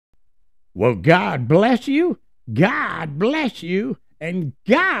Well, God bless you. God bless you. And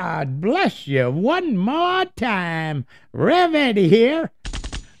God bless you one more time. Rev Eddie here.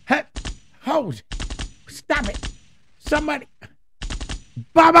 Hey, hold. Stop it. Somebody.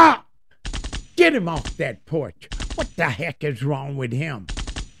 Baba! Get him off that porch. What the heck is wrong with him?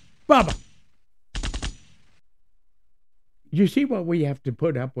 Bubba, you see what we have to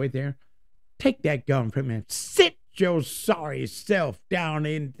put up with there? Take that gun from him. Sit your sorry self down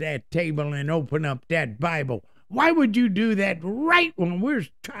in that table and open up that Bible. Why would you do that right when we're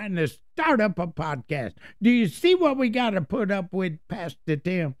trying to start up a podcast? Do you see what we got to put up with, Pastor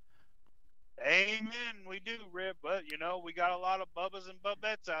Tim? Amen. We do, Rip. But we got a lot of Bubbas and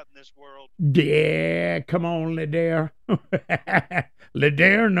Bubbettes out in this world. Yeah, come on, Ladare.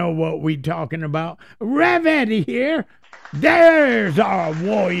 Ladare know what we talking about. Rev Eddie here. There's our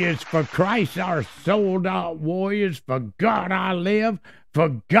warriors for Christ, our sold out warriors. For God I live,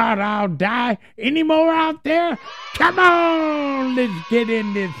 for God I'll die. Any more out there? Come on, let's get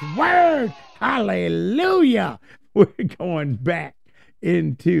in this word. Hallelujah. We're going back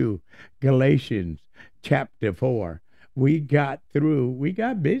into Galatians chapter 4. We got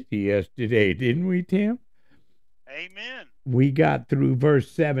busy yesterday, didn't we, Tim? Amen. We got through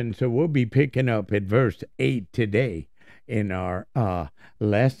verse 7, so we'll be picking up at verse 8 today in our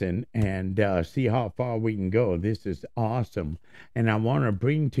lesson and see how far we can go. This is awesome. And I want to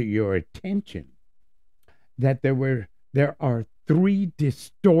bring to your attention that there are three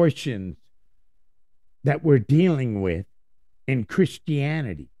distortions that we're dealing with in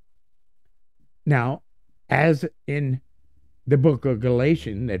Christianity. Now, as in the book of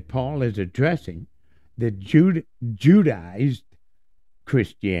Galatians that Paul is addressing, the Judaized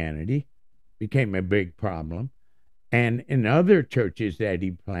Christianity became a big problem. And in other churches that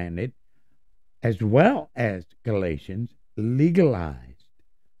he planted, as well as Galatians, legalized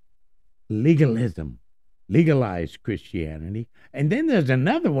Christianity. And then there's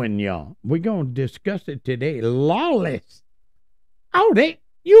another one, y'all. We're going to discuss it today. Lawless. Oh,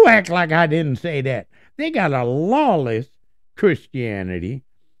 you act like I didn't say that. They got a lawless Christianity,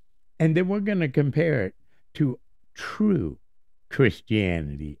 and then we're going to compare it to true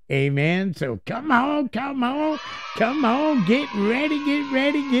Christianity. Amen. So come on, get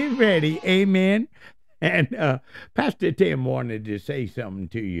ready. Amen. And Pastor Tim wanted to say something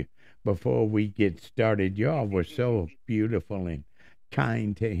to you before we get started. Y'all were so beautiful and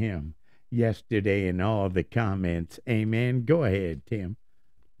kind to him yesterday in all the comments. Amen. Go ahead, Tim.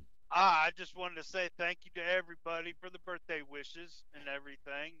 I just wanted to say thank you to everybody for the birthday wishes and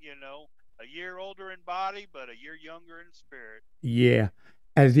everything. A year older in body, but a year younger in spirit. Yeah.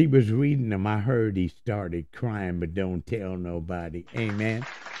 As he was reading them, I heard he started crying, but don't tell nobody. Amen.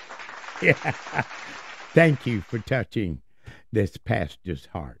 Yeah. Thank you for touching this pastor's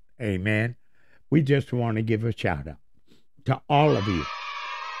heart. Amen. We just want to give a shout out to all of you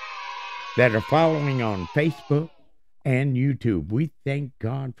that are following on Facebook and YouTube. We thank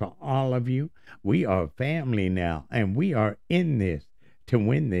God for all of you. We are family now, and we are in this to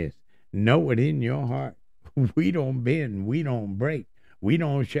win this. Know it in your heart. We don't bend. We don't break. We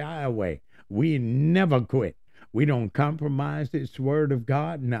don't shy away. We never quit. We don't compromise this word of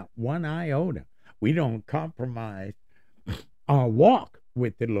God, not one iota. We don't compromise our walk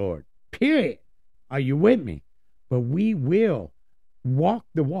with the Lord, period. Are you with me? But we will walk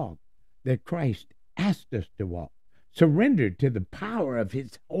the walk that Christ asked us to walk, surrendered to the power of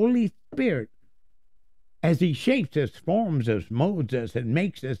his Holy Spirit as he shapes us, forms us, molds us, and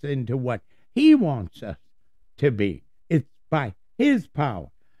makes us into what he wants us to be. It's by his power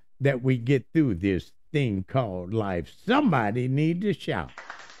that we get through this thing called life. Somebody need to shout.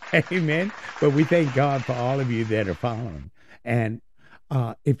 Amen. But we thank God for all of you that are following. And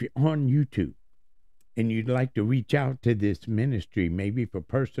if you're on YouTube and you'd like to reach out to this ministry, maybe for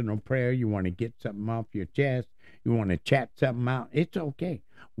personal prayer, you want to get something off your chest, you want to chat something out, it's okay.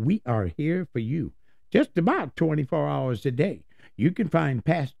 We are here for you just about 24 hours a day. You can find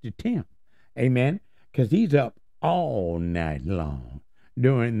Pastor Tim, amen, because he's up all night long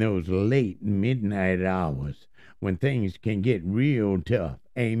during those late midnight hours when things can get real tough.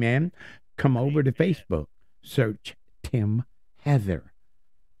 Amen. Come over to Facebook, search Tim Heather,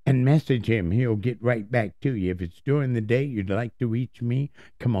 and message him. He'll get right back to you. If it's during the day you'd like to reach me,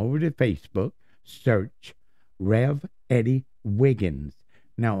 come over to Facebook, search Rev Eddie Wiggins.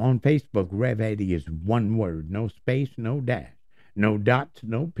 Now on Facebook, Rev Eddie is one word, no space, no dash, no dots,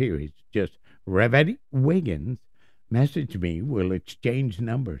 no periods, just Rev Eddie Wiggins. Message me. We'll exchange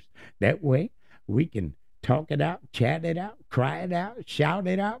numbers. That way we can talk it out, chat it out, cry it out, shout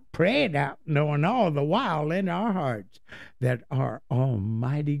it out, pray it out, knowing all the while in our hearts that our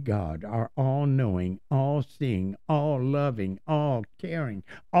Almighty God, our all knowing, all seeing, all loving, all caring,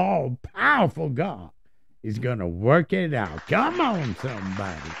 all powerful God is going to work it out. Come on,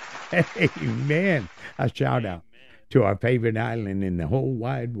 somebody. Amen. A shout out to our favorite island in the whole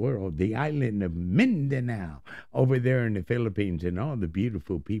wide world, the island of Mindanao, over there in the Philippines, and all the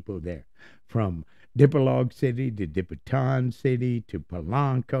beautiful people there, from Dipolog City to Dipitan City to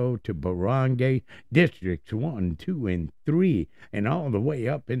Polanco to Barangay, districts 1, 2, and 3, and all the way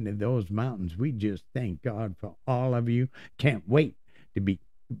up into those mountains. We just thank God for all of you. Can't wait to be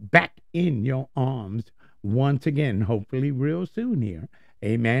back in your arms once again, hopefully real soon here.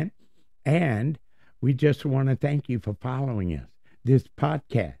 Amen. And we just want to thank you for following us. This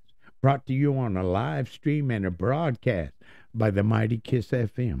podcast brought to you on a live stream and a broadcast by the Mighty Kiss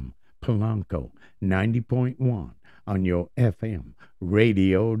FM, Polanco 90.1 on your FM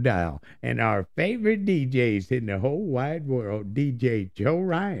radio dial. And our favorite DJs in the whole wide world, DJ Joe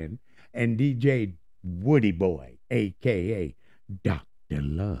Ryan and DJ Woody Boy, a.k.a. Dr.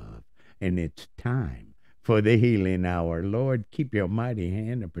 Love. And it's time for the healing hour. Lord, keep your mighty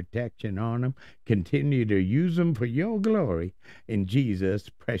hand of protection on them. Continue to use them for your glory. In Jesus'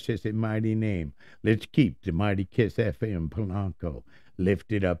 precious and mighty name, let's keep the Mighty Kiss FM Polanco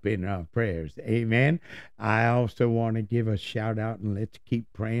lifted up in our prayers. Amen. I also want to give a shout out, and let's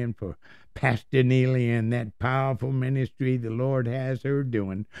keep praying for Pastor Neely and that powerful ministry the Lord has her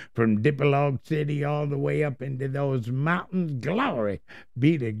doing from Dipolog City all the way up into those mountains. Glory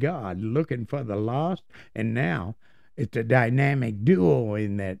be to God, looking for the lost. And now it's a dynamic duo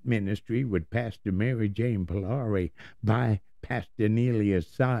in that ministry with Pastor Mary Jane Polari by Pastor Nelia's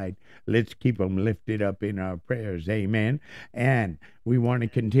side. Let's keep them lifted up in our prayers. Amen. And we want to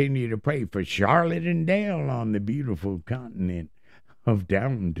continue to pray for Charlotte and Dale on the beautiful continent of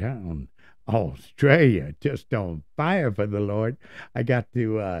downtown Australia, just on fire for the Lord. I got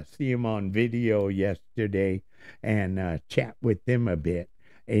to see them on video yesterday and chat with them a bit.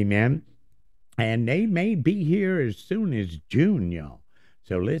 Amen. And they may be here as soon as June, y'all.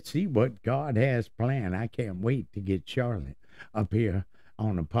 So let's see what God has planned. I can't wait to get Charlotte up here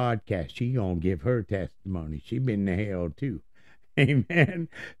on a podcast. She gonna give her testimony. She been to hell too. Amen.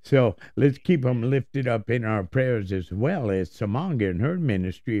 So let's keep them lifted up in our prayers, as well as Samanga and her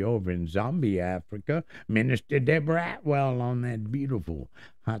ministry over in Zambia, Africa. Minister Deborah Atwell on that beautiful,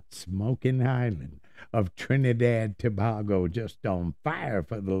 hot, smoking island of Trinidad, Tobago, just on fire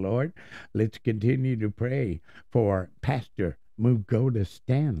for the Lord. Let's continue to pray for Pastor Mugoda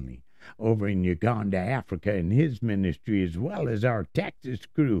Stanley over in Uganda, Africa, and his ministry, as well as our Texas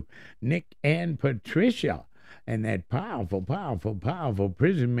crew, Nick and Patricia, and that powerful, powerful, powerful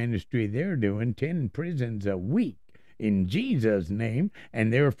prison ministry they're doing, 10 prisons a week in Jesus' name,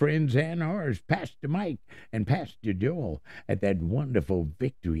 and their friends and ours, Pastor Mike and Pastor Joel, at that wonderful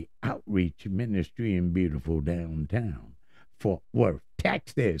Victory Outreach Ministry in beautiful downtown Fort Worth,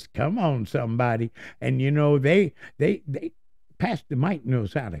 Texas. Come on, somebody. And you know, they Pastor Mike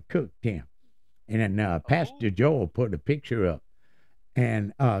knows how to cook, Tim. And Pastor Joel put a picture up.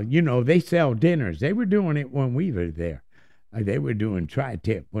 And, you know, they sell dinners. They were doing it when we were there. They were doing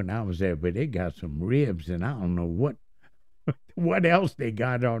tri-tip when I was there, but they got some ribs, and I don't know what else they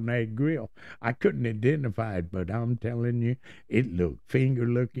got on that grill. I couldn't identify it, but I'm telling you, it looked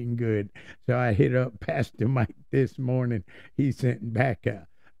finger-looking good. So I hit up Pastor Mike this morning. He sent back a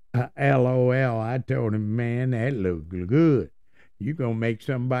LOL. I told him, man, that looked good. You gonna make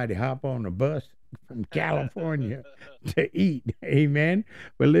somebody hop on a bus from California to eat. Amen.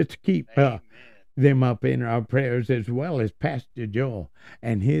 But let's keep them up in our prayers, as well as Pastor Joel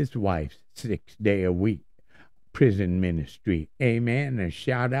and his wife's 6-day-a-week prison ministry. Amen. A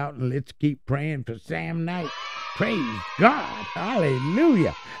shout out, and let's keep praying for Sam Knight. Praise God.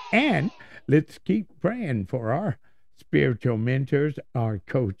 Hallelujah. And let's keep praying for our spiritual mentors, our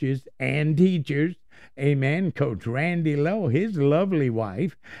coaches and teachers. Amen. Coach Randy Lowe, his lovely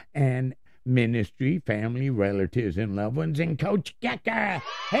wife, and ministry, family, relatives, and loved ones, and Coach Gecker.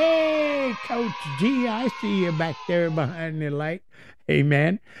 Hey, Coach G, I see you back there behind the light.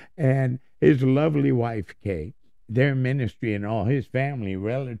 Amen. And his lovely wife, Kay, their ministry, and all his family,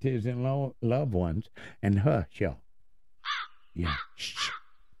 relatives, and loved ones. And hush, y'all. Yeah. Shh.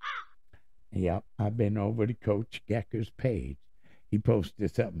 Yep, I've been over to Coach Gecker's page. He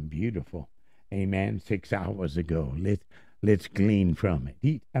posted something beautiful. Amen. 6 hours ago. Let's glean from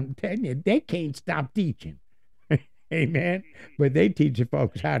it. I'm telling you, they can't stop teaching. Amen. But they teach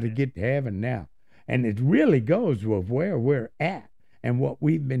folks how to get to heaven now. And it really goes with where we're at and what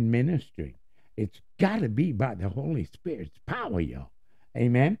we've been ministering. It's got to be by the Holy Spirit's power, y'all.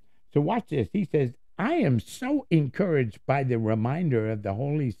 Amen. So watch this. He says, I am so encouraged by the reminder of the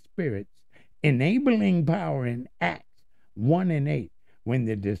Holy Spirit's enabling power in Acts 1 and 8 when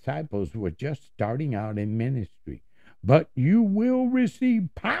the disciples were just starting out in ministry. But you will receive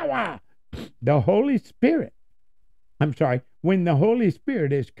power, the Holy Spirit. When the Holy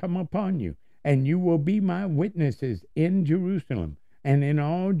Spirit has come upon you, and you will be my witnesses in Jerusalem and in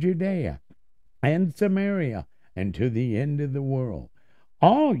all Judea and Samaria and to the end of the world.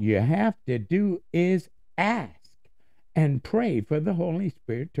 All you have to do is ask and pray for the Holy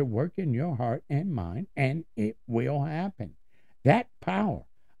Spirit to work in your heart and mind, and it will happen. That power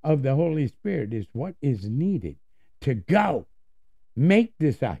of the Holy Spirit is what is needed to go, make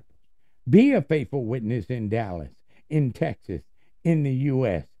disciples, be a faithful witness in Dallas, in Texas, in the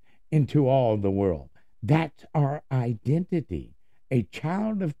U.S., into all the world. That's our identity, a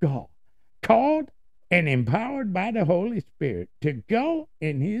child of God, called and empowered by the Holy Spirit to go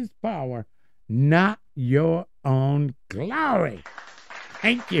in his power, not your own glory.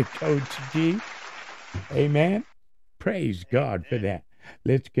 Thank you, Coach G. Amen. Praise God for that.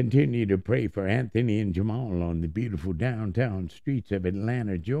 Let's continue to pray for Anthony and Jamal on the beautiful downtown streets of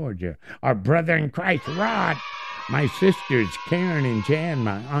Atlanta, Georgia. Our brother in Christ, Rod. My sisters, Karen and Jan,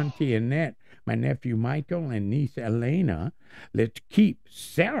 my auntie Annette, my nephew Michael, and niece Elena. Let's keep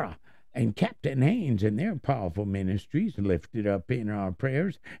Sarah and Captain Haynes and their powerful ministries lifted up in our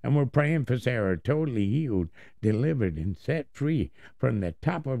prayers. And we're praying for Sarah, totally healed, delivered, and set free from the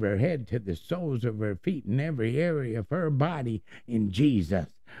top of her head to the soles of her feet in every area of her body in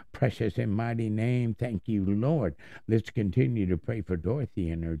Jesus' precious and mighty name. Thank you, Lord. Let's continue to pray for Dorothy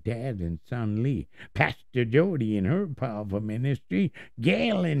and her dad and son Lee, Pastor Jody and her powerful ministry,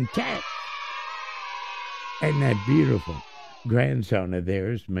 Gail and Tex, and that beautiful grandson of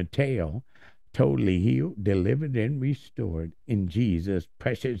theirs, Mateo, totally healed, delivered, and restored in Jesus'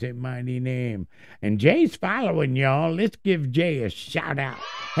 precious and mighty name. And Jay's following, y'all. Let's give Jay a shout out.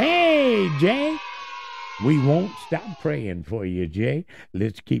 Hey, Jay. We won't stop praying for you, Jay.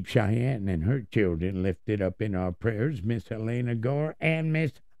 Let's keep Cheyenne and her children lifted up in our prayers, Miss Helena Gore and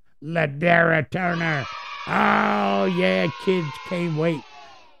Miss Ladera Turner. Oh, yeah, kids can't wait.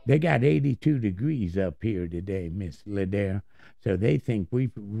 They got 82 degrees up here today, Miss Ladera. So they think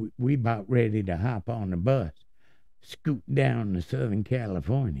we about ready to hop on the bus, scoot down to Southern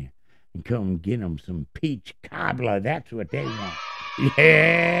California, and come get them some peach cobbler. That's what they want.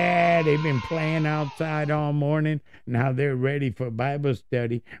 Yeah, they've been playing outside all morning. Now they're ready for Bible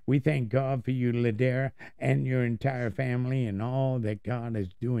study. We thank God for you, Ladera, and your entire family and all that God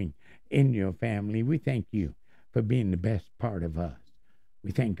is doing in your family. We thank you for being the best part of us.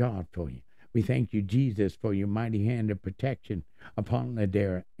 We thank God for you. We thank you, Jesus, for your mighty hand of protection upon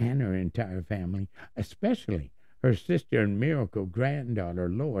Ladera and her entire family, especially her sister and miracle granddaughter.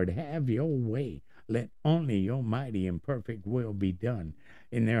 Lord, have your way. Let only your mighty and perfect will be done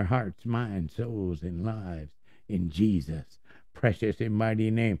in their hearts, minds, souls, and lives. In Jesus' precious and mighty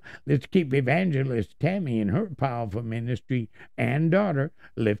name. Let's keep Evangelist Tammy and her powerful ministry and daughter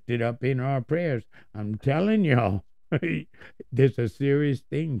lifted up in our prayers. I'm telling y'all, this is a serious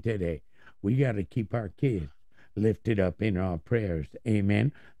thing today. We got to keep our kids lifted up in our prayers.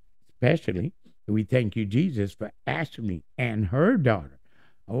 Amen. Especially, we thank you, Jesus, for Ashley and her daughter.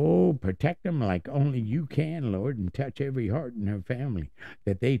 Oh, protect them like only you can, Lord, and touch every heart in her family,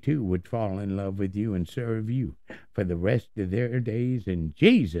 that they too would fall in love with you and serve you for the rest of their days in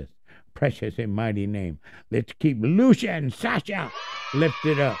Jesus' precious and mighty name. Let's keep Lucia and Sasha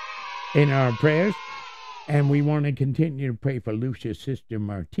lifted up in our prayers. And we want to continue to pray for Lucia's sister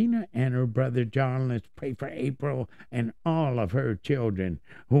Martina and her brother John. Let's pray for April and all of her children,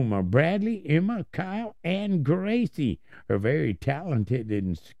 whom are Bradley, Emma, Kyle, and Gracie. Her very talented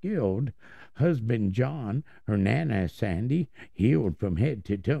and skilled husband John, her nana Sandy, healed from head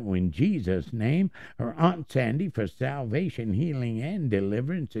to toe in Jesus' name. Her aunt Sandy for salvation, healing, and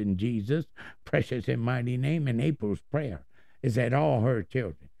deliverance in Jesus' precious and mighty name. And April's prayer is that all her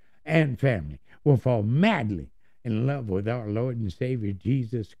children and family will fall madly in love with our Lord and Savior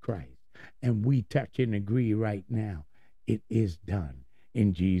Jesus Christ. And we touch and agree right now. It is done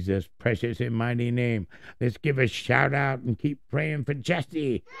in Jesus' precious and mighty name. Let's give a shout out and keep praying for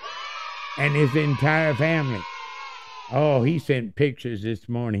Jesse and his entire family. Oh, he sent pictures this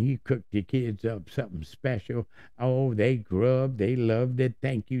morning. He cooked the kids up something special. Oh, they grubbed. They loved it.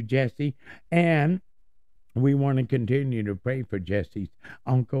 Thank you, Jesse. And we want to continue to pray for Jesse's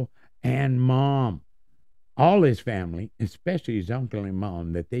uncle and mom, all his family, especially his uncle and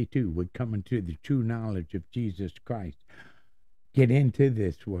mom, that they too would come into the true knowledge of Jesus Christ. get into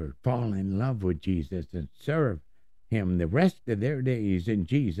this word, fall in love with Jesus, and serve him the rest of their days in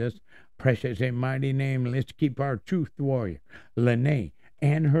Jesus' precious and mighty name. Let's keep our truth warrior, Lene,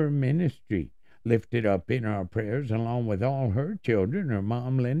 and her ministry lifted up in our prayers, along with all her children, her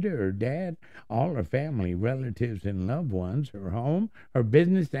mom, Linda, her dad, all her family, relatives, and loved ones, her home, her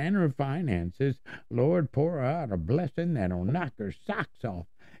business, and her finances. Lord, pour out a blessing that'll knock her socks off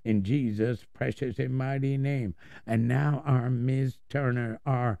in Jesus' precious and mighty name. And now our Ms. Turner,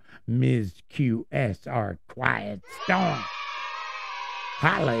 our Ms. QS, our quiet storm.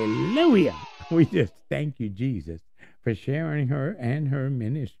 Hallelujah. We just thank you, Jesus, for sharing her and her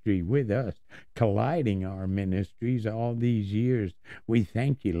ministry with us, colliding our ministries all these years. We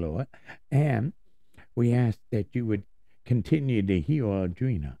thank you, Lord. And we ask that you would continue to heal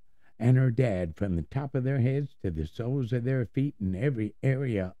Audrina and her dad from the top of their heads to the soles of their feet in every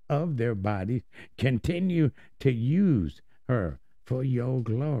area of their bodies. Continue to use her for your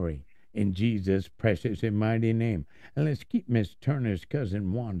glory in Jesus' precious and mighty name. And let's keep Miss Turner's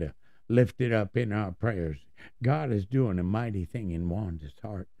cousin Wanda lifted up in our prayers. God is doing a mighty thing in Wanda's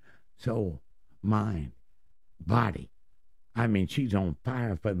heart, soul, mind, body. I mean, she's on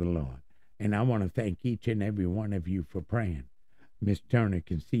fire for the Lord. And I want to thank each and every one of you for praying. Miss Turner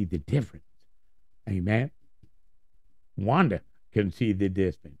can see the difference. Amen. Wanda can see the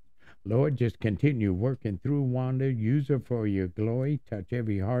difference. Lord, just continue working through Wanda. Use her for your glory. Touch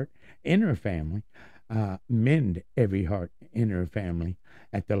every heart in her family. Mend every heart in her family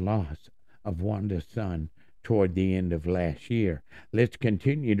at the loss of Wanda's son toward the end of last year. Let's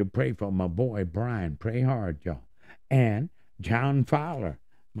continue to pray for my boy, Brian. Pray hard, y'all. And John Fowler,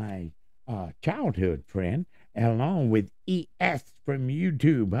 my childhood friend, along with ES from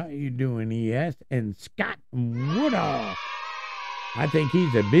YouTube. How you doing, ES? And Scott Woodall. I think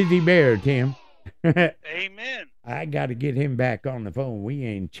he's a busy bear, Tim. Amen. I got to get him back on the phone. We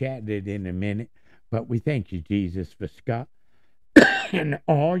ain't chatted in a minute, but we thank you, Jesus, for Scott and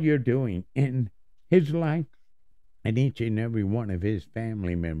all you're doing in his life and each and every one of his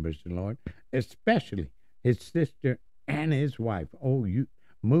family members, Lord, especially his sister and his wife. Oh, you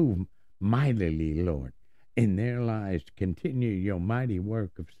move mightily, Lord, in their lives. Continue your mighty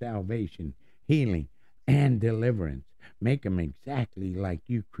work of salvation, healing, and deliverance. Make them exactly like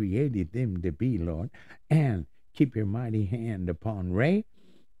you created them to be, Lord. And keep your mighty hand upon Ray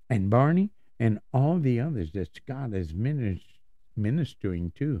and Barney and all the others that Scott is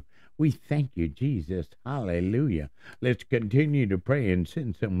ministering to. We thank you, Jesus. Hallelujah. Let's continue to pray and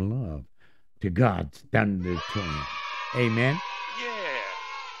send some love to God's thunder twin. Amen. Yeah.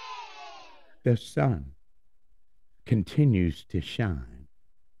 The sun continues to shine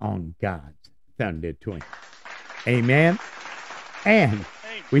on God's thunder twin. Amen. And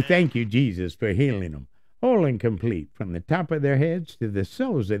we thank you, Jesus, for healing them whole and complete from the top of their heads to the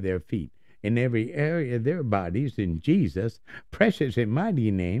soles of their feet in every area of their bodies in Jesus' precious and mighty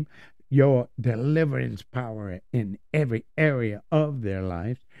name. Your deliverance power in every area of their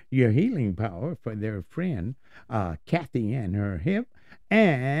lives, your healing power for their friend Kathy and her hip,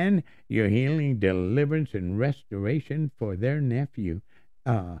 and your healing, deliverance, and restoration for their nephew,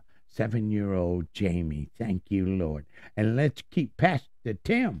 7-year-old Jamie. Thank you, Lord. And let's keep Pastor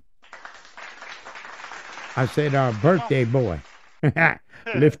Tim. I said our birthday boy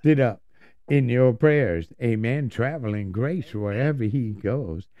lifted up in your prayers. Amen. Traveling grace wherever he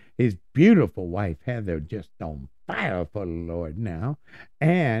goes. His beautiful wife, Heather, just on fire for the Lord now.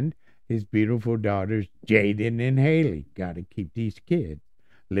 And his beautiful daughters, Jaden and Haley. Got to keep these kids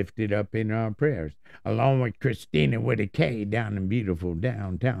lifted up in our prayers, along with Christina with a K down in beautiful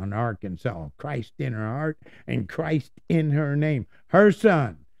downtown Arkansas. Christ in her heart and Christ in her name. Her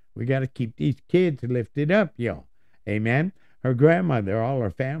son. We got to keep these kids lifted up, y'all. Amen. Her grandmother, all her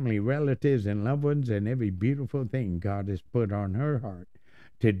family, relatives, and loved ones, and every beautiful thing God has put on her heart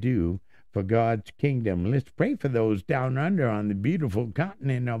to do for God's kingdom. Let's pray for those down under on the beautiful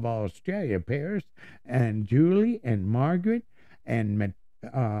continent of Australia, Paris, and Julie, and Margaret, and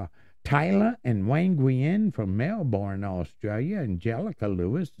Tyler and Wang Nguyen from Melbourne, Australia, Angelica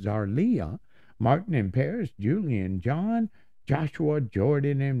Lewis, Zarlia, Martin in Paris, Julian, John, Joshua,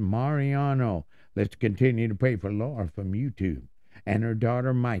 Jordan, and Mariano. Let's continue to pray for Laura from YouTube and her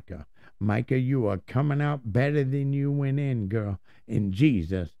daughter Micah. Micah, you are coming out better than you went in, girl, in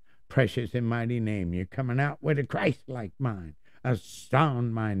Jesus' precious and mighty name. You're coming out with a Christ-like mind, a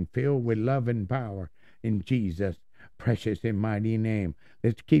sound mind filled with love and power in Jesus' precious and mighty name.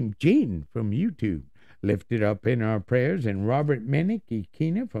 Let's keep Gene from YouTube lifted up in our prayers, and Robert Minnick,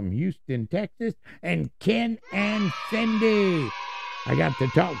 Ikena from Houston, Texas, and Ken and Cindy. I got to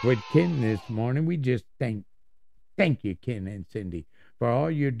talk with Ken this morning. We just thank Thank you, Ken and Cindy, for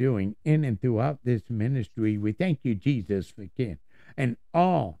all you're doing in and throughout this ministry. We thank you, Jesus, for Ken and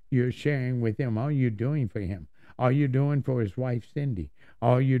all you're sharing with him, all you're doing for him, all you're doing for his wife, Cindy,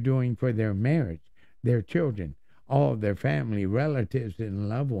 all you're doing for their marriage, their children, all their family, relatives, and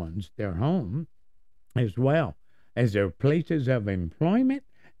loved ones, their home, as well as their places of employment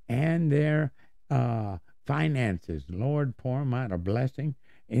and their finances. Lord, pour them out a blessing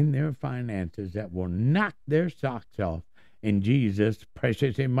in their finances that will knock their socks off in Jesus'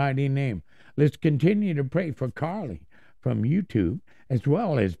 precious and mighty name. Let's continue to pray for Carly from YouTube, as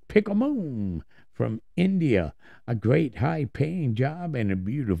well as Picklemoon from India. A great high paying job and a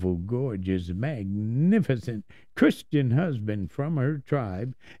beautiful, gorgeous, magnificent Christian husband from her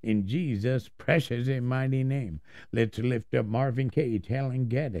tribe in Jesus' precious and mighty name. Let's lift up Marvin Cage, Helen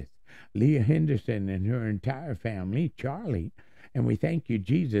Geddes, Leah Henderson and her entire family, Charlie. And we thank you,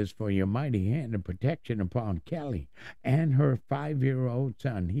 Jesus, for your mighty hand of protection upon Kelly and her 5-year-old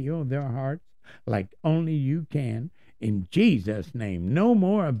son. Heal their hearts like only you can. In Jesus' name, no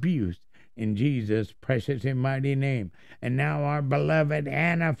more abuse. In Jesus' precious and mighty name. And now our beloved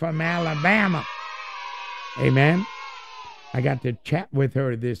Anna from Alabama. Amen. I got to chat with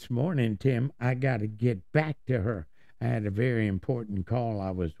her this morning, Tim. I got to get back to her. I had a very important call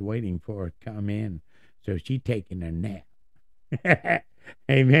I was waiting for her to come in. So she's taking a nap.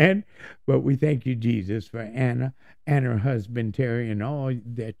 Amen. But we thank you, Jesus, for Anna and her husband, Terry, and all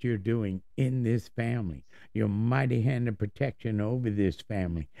that you're doing in this family. Your mighty hand of protection over this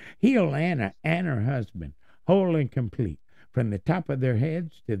family. Heal Anna and her husband, whole and complete, from the top of their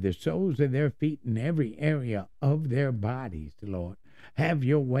heads to the soles of their feet in every area of their bodies, Lord. Have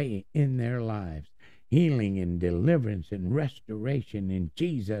your way in their lives. Healing and deliverance and restoration in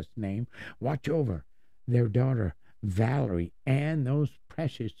Jesus' name. Watch over their daughter, Valerie, and those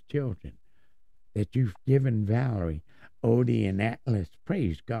precious children that you've given Valerie, Odie, and Atlas.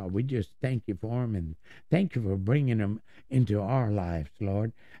 Praise God. We just thank you for them and thank you for bringing them into our lives,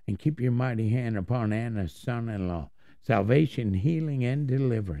 Lord. And keep your mighty hand upon Anna's son-in-law. Salvation, healing, and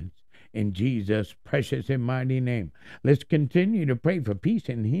deliverance in Jesus' precious and mighty name. Let's continue to pray for peace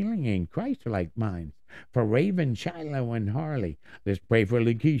and healing in Christ-like minds. For Raven, Shiloh, and Harley. Let's pray for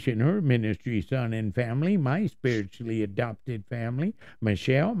Lakeisha and her ministry son and family, my spiritually adopted family,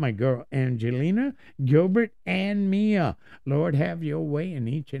 Michelle, my girl Angelina, Gilbert, and Mia. Lord, have your way in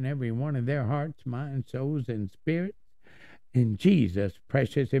each and every one of their hearts, minds, souls, and spirits. In Jesus'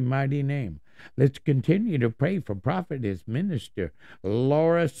 precious and mighty name. Let's continue to pray for prophetess minister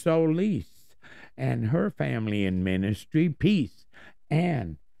Laura Solis and her family and ministry, peace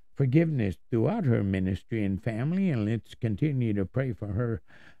and forgiveness throughout her ministry and family. And let's continue to pray for her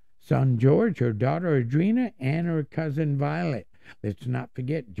son George, her daughter Adrena, and her cousin Violet. Let's not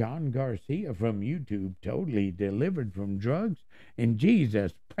forget John Garcia from YouTube, totally delivered from drugs in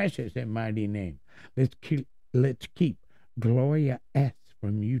Jesus' precious and mighty name. Let's keep Gloria S.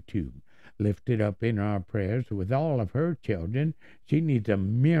 from YouTube lifted up in our prayers with all of her children. She needs a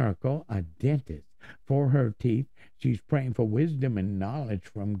miracle, a dentist for her teeth. She's praying for wisdom and knowledge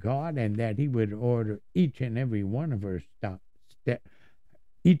from God, and that He would order each and every one of her steps.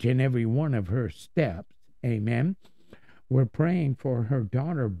 Amen. We're praying for her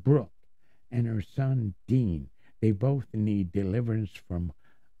daughter Brooke and her son Dean. They both need deliverance from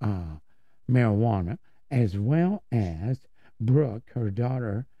marijuana, as well as Brooke, her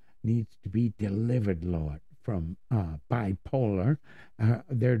daughter, needs to be delivered, Lord, from bipolar.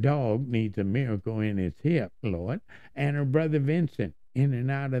 Their dog needs a miracle in his hip, Lord. And her brother Vincent, in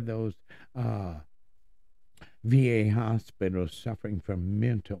and out of those VA hospitals, suffering from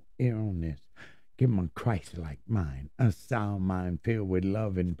mental illness. Give them a Christ-like mind, a sound mind filled with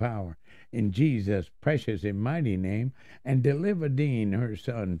love and power. In Jesus' precious and mighty name. And deliver Dean, her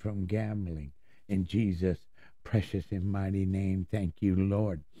son, from gambling. In Jesus' precious and mighty name. Thank you,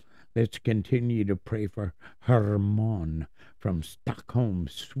 Lord. Let's continue to pray for Herman from Stockholm,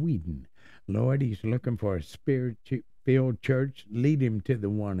 Sweden. Lord, he's looking for a spirit-filled church. Lead him to the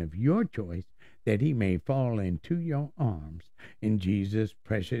one of your choice, that he may fall into your arms. In Jesus'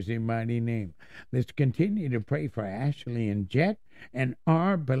 precious and mighty name. Let's continue to pray for Ashley and Jet and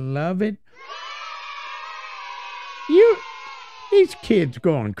our beloved. These kids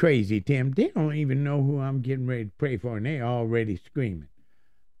going crazy, Tim. They don't even know who I'm getting ready to pray for, and they're already screaming.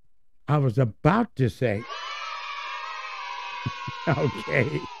 I was about to say,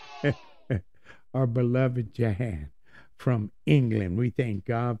 okay, our beloved Jahan from England. We thank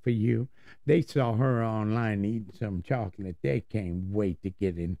God for you. They saw her online eating some chocolate. They can't wait to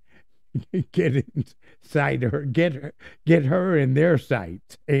get in get inside her, get her in their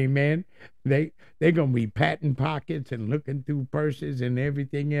sights. Amen. They're gonna be patting pockets and looking through purses and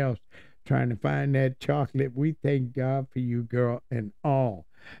everything else, trying to find that chocolate. We thank God for you, girl, and all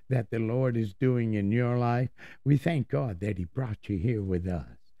that the Lord is doing in your life. We thank God that He brought you here with us.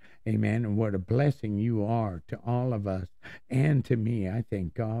 Amen. And what a blessing you are to all of us and to me. I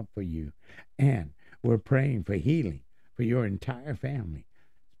thank God for you. And we're praying for healing for your entire family,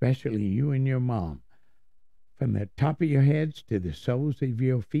 especially you and your mom, from the top of your heads to the soles of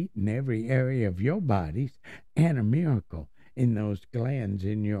your feet in every area of your bodies, and a miracle in those glands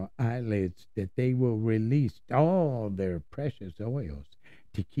in your eyelids, that they will release all their precious oils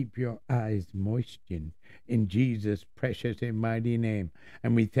to keep your eyes moistened in Jesus' precious and mighty name.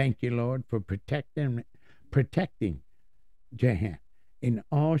 And we thank you, Lord, for protecting Jahan in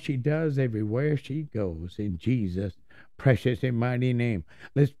all she does, everywhere she goes, in Jesus' precious and mighty name.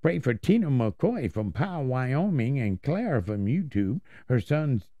 Let's pray for Tina McCoy from Powell, Wyoming, and Claire from YouTube. Her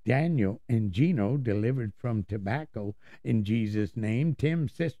sons Daniel and Gino delivered from tobacco in Jesus' name.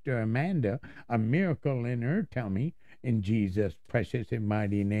 Tim's sister Amanda, a miracle in her tummy in Jesus' precious and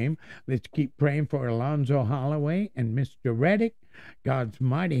mighty name. Let's keep praying for Alonzo Holloway and Mr. Reddick. God's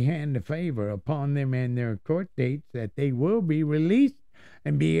mighty hand of favor upon them and their court dates, that they will be released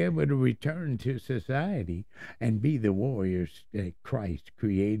and be able to return to society and be the warriors that Christ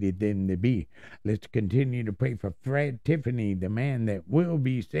created them to be. Let's continue to pray for Fred Tiffany, the man that will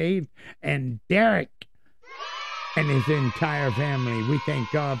be saved, and Derek and his entire family. We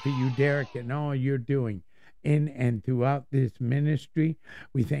thank God for you, Derek, and all you're doing in and throughout this ministry.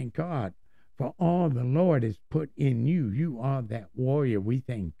 We thank God for all the Lord has put in you. You are that warrior. We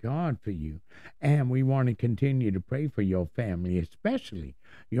thank God for you. And we want to continue to pray for your family, especially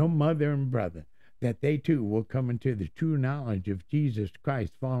your mother and brother, that they too will come into the true knowledge of Jesus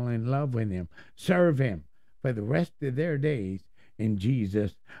Christ, fall in love with Him, serve Him for the rest of their days in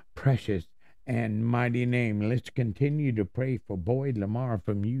Jesus' precious and mighty name. Let's continue to pray for Boyd Lamar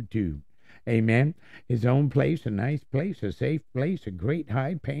from YouTube. Amen. His own place, a nice place, a safe place, a great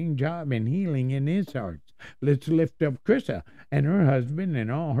high-paying job, and healing in his heart. Let's lift up Krissa and her husband and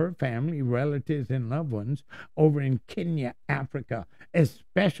all her family, relatives, and loved ones over in Kenya, Africa,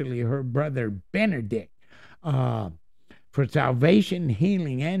 especially her brother Benedict, for salvation,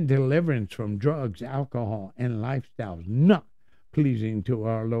 healing, and deliverance from drugs, alcohol, and lifestyles not pleasing to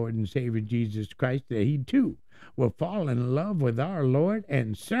our Lord and Savior Jesus Christ, that he too will fall in love with our Lord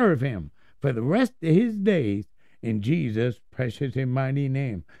and serve Him for the rest of his days in Jesus' precious and mighty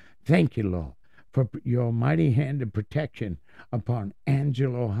name. Thank you, Lord, for your mighty hand of protection upon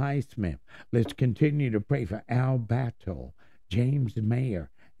Angelo Highsmith. Let's continue to pray for Al Battle, James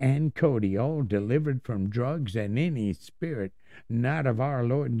Mayer, and Cody, all delivered from drugs and any spirit not of our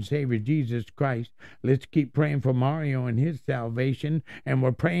Lord and Savior Jesus Christ. Let's keep praying for Mario and his salvation, and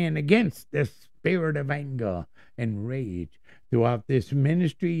we're praying against the spirit of anger and rage throughout this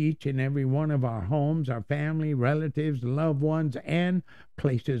ministry, each and every one of our homes, our family, relatives, loved ones, and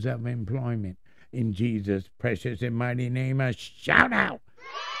places of employment. In Jesus' precious and mighty name, a shout out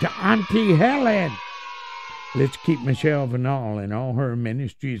to Auntie Helen. Let's keep Michelle Vanal and all her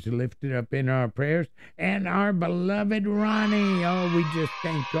ministries lifted up in our prayers, and our beloved Ronnie. Oh, we just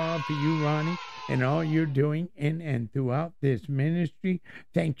thank God for you, Ronnie, and all you're doing in and throughout this ministry.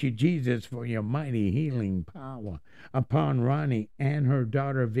 Thank you, Jesus, for your mighty healing power upon Ronnie and her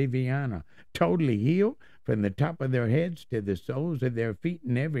daughter Viviana, totally healed from the top of their heads to the soles of their feet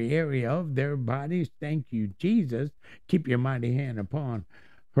in every area of their bodies. Thank you, Jesus. Keep your mighty hand upon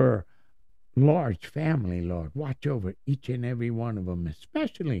her large family, Lord. Watch over each and every one of them,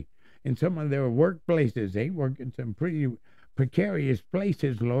 especially in some of their workplaces. They work in some pretty precarious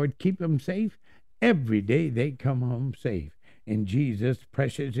places, Lord. Keep them safe every day they come home safe. In Jesus'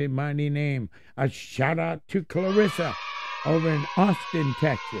 precious and mighty name, a shout out to Clarissa over in Austin,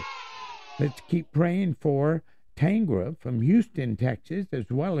 Texas. Let's keep praying for Tangra from Houston, Texas, as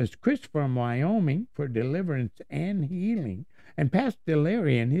well as Chris from Wyoming for deliverance and healing, and Pastor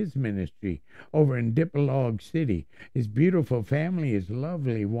Larry and his ministry over in Dipolog City, his beautiful family, his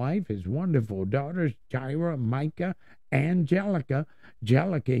lovely wife, his wonderful daughters, Tyra, Micah, Angelica.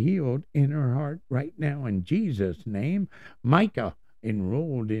 Angelica healed in her heart right now in Jesus' name. Micah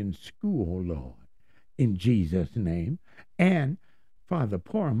enrolled in school, Lord, in Jesus' name. And, Father,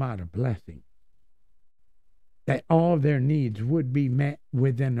 pour them out a blessing, that all their needs would be met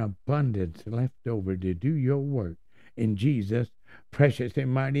with an abundance left over to do your work. In Jesus' precious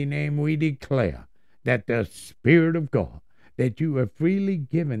and mighty name, we declare that the Spirit of God that you have freely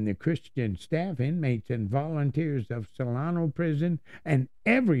given the Christian staff, inmates, and volunteers of Solano Prison and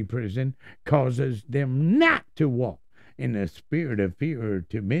every prison causes them not to walk in a spirit of fear or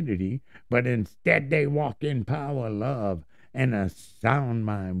timidity, but instead they walk in power, love, and a sound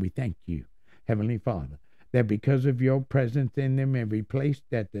mind. We thank you, Heavenly Father, that because of your presence in them, every place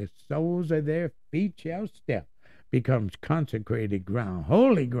that the soles of their feet shall step becomes consecrated ground,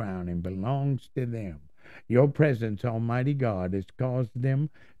 holy ground, and belongs to them. Your presence, Almighty God, has caused them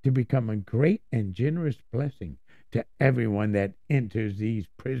to become a great and generous blessing to everyone that enters these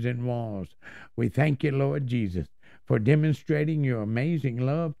prison walls. We thank you, Lord Jesus, for demonstrating your amazing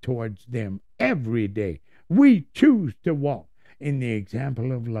love towards them every day. We choose to walk in the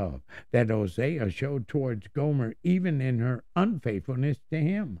example of love that Hosea showed towards Gomer, even in her unfaithfulness to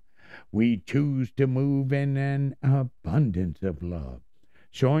him. We choose to move in an abundance of love,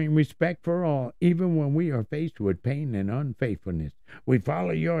 showing respect for all, even when we are faced with pain and unfaithfulness. We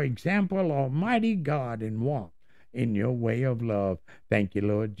follow your example, Almighty God, and walk in your way of love. Thank you,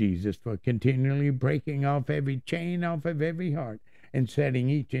 Lord Jesus, for continually breaking off every chain off of every heart and setting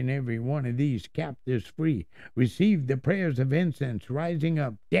each and every one of these captives free. Receive the prayers of incense rising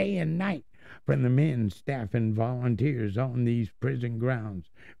up day and night from the men, staff, and volunteers on these prison grounds.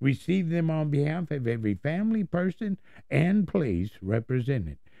 Receive them on behalf of every family, person, and place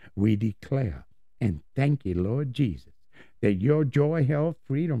represented. We declare and thank you, Lord Jesus, that your joy, health,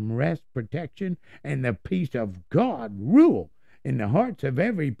 freedom, rest, protection, and the peace of God rule in the hearts of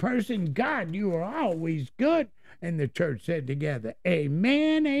every person. God, you are always good. And the church said together,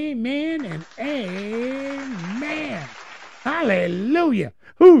 amen, amen, and amen. Hallelujah.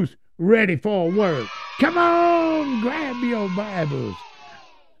 Who's ready for a word? Come on, grab your Bibles.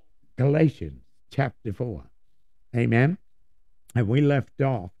 Galatians chapter 4. Amen. And we left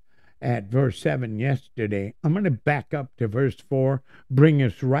off at verse 7 yesterday. I'm going to back up to verse 4, bring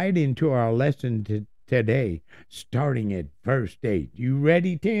us right into our lesson today, starting at verse 8. You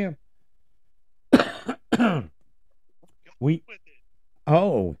ready, Tim? we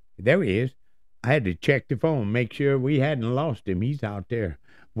Oh, there he is. I had to check the phone, make sure we hadn't lost him. He's out there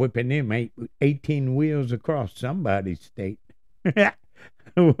whipping them 18 wheels across somebody's state.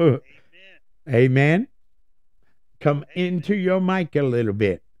 Amen. Amen. Come Amen. into your mic a little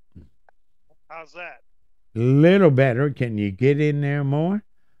bit. How's that? Little better. Can you get in there more?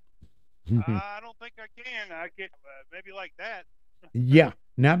 I don't think I can. I get maybe like that. Yeah,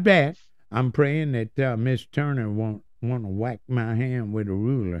 not bad. I'm praying that Miss Turner won't want to whack my hand with a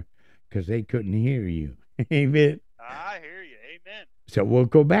ruler because they couldn't hear you. Amen. I hear you. Amen. So we'll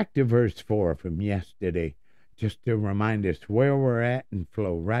go back to verse 4 from yesterday just to remind us where we're at and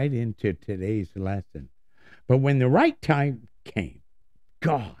flow right into today's lesson. But when the right time came,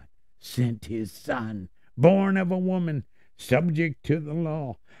 God sent his son, born of a woman, subject to the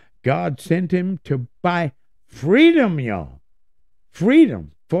law. God sent him to buy freedom, y'all.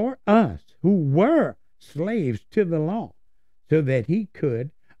 Freedom for us who were slaves to the law, so that he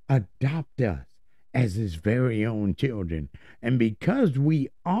could adopt us as his very own children. And because we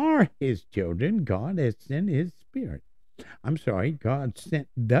are his children, God has sent his spirit. God sent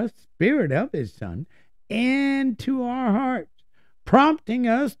the spirit of his son into our hearts, prompting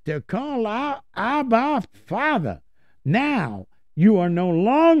us to call out, Abba, Father. Now you are no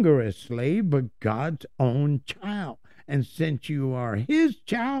longer a slave, but God's own child. And since you are his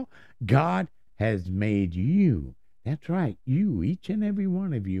child, God has made you, that's right, you, each and every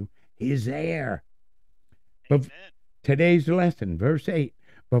one of you, his heir. But today's lesson, verse 8,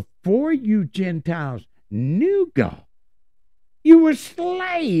 before you Gentiles knew God, you were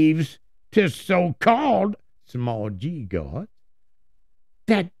slaves to so-called small g gods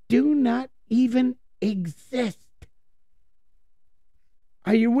that do not even exist.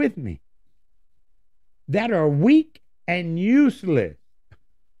 Are you with me? That are weak and useless.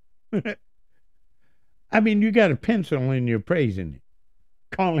 I mean, you got a pencil and you're praising it,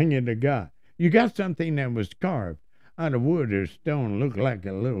 calling it a god. You got something that was carved out of wood or stone, looked like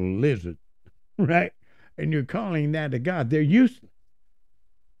a little lizard, right? And you're calling that a god. They're useless.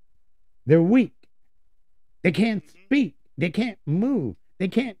 They're weak. They can't speak. They can't move. They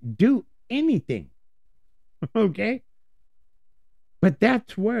can't do anything. Okay? But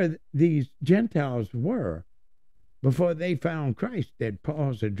that's where these Gentiles were before they found Christ that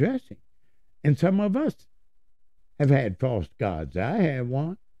Paul's addressing. And some of us have had false gods. I had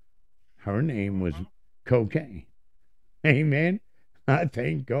one. Her name was cocaine. Amen. I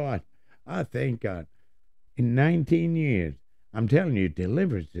thank God. I thank God. In 19 years, I'm telling you,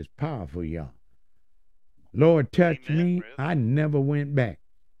 deliverance is powerful, y'all. Lord touched me. I never went back.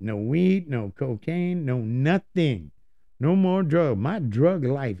 No weed, no cocaine, no nothing. No more drug. My drug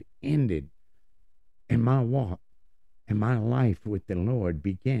life ended, and my walk and my life with the Lord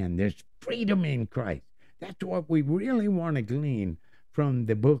began. There's freedom in Christ. That's what we really want to glean from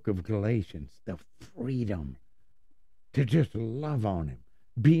the book of Galatians, the freedom to just love on Him,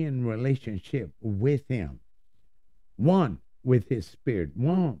 be in relationship with Him, one with His Spirit,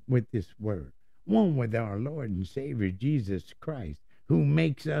 one with His Word, one with our Lord and Savior Jesus Christ, who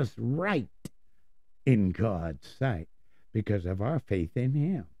makes us right in God's sight because of our faith in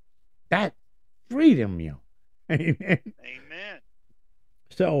Him. That's freedom, yo. Amen. Amen.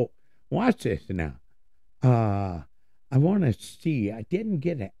 So, watch this now. I want to see. I didn't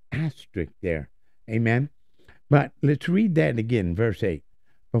get an asterisk there. Amen. But let's read that again, verse 8.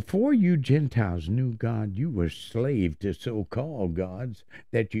 Before you Gentiles knew God, you were slaves to so-called gods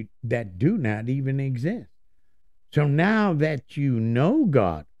that do not even exist. So now that you know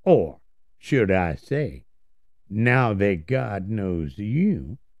God, or should I say, now that God knows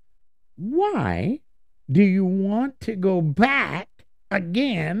you, why do you want to go back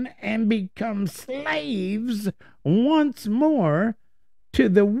again and become slaves once more to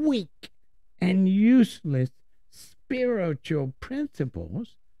the weak and useless spiritual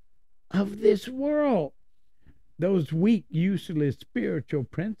principles of this world? Those weak, useless spiritual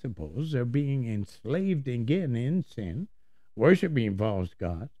principles are being enslaved again in sin, worshiping false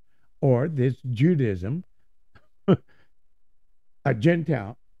gods, or this Judaism. A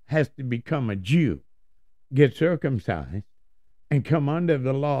Gentile has to become a Jew, get circumcised, and come under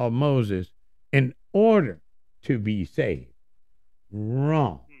the law of Moses in order to be saved.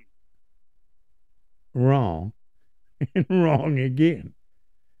 Wrong. Wrong. And wrong again.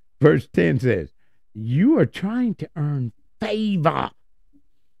 Verse 10 says, you are trying to earn favor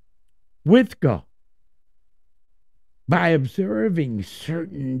with God by observing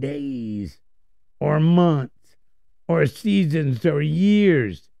certain days or months or seasons or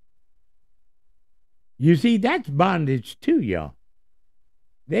years. You see, that's bondage too, y'all.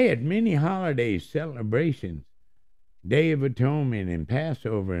 They had many holidays, celebrations, Day of Atonement and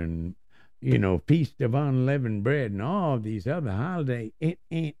Passover and, Feast of Unleavened Bread and all these other holidays. It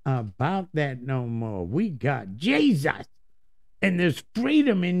ain't about that no more. We got Jesus, and there's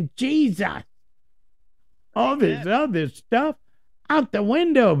freedom in Jesus. All this other stuff out the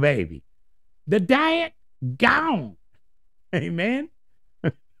window, baby. The diet, gone. Amen.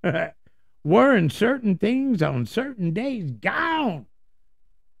 Wearing certain things on certain days, gone.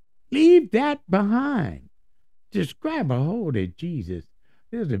 Leave that behind. Just grab a hold of Jesus.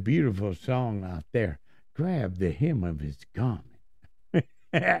 There's a beautiful song out there. Grab the hem of his garment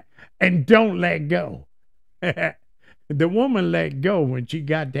and don't let go. The woman let go when she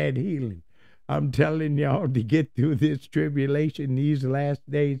got that healing. I'm telling y'all, to get through this tribulation these last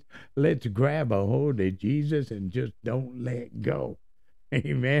days, let's grab a hold of Jesus and just don't let go.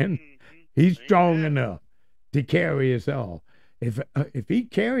 Amen. He's strong enough to carry us all. If he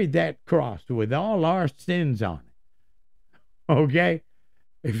carried that cross with all our sins on it, okay?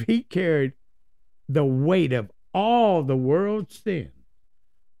 If he carried the weight of all the world's sin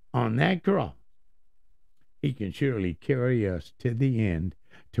on that cross, he can surely carry us to the end,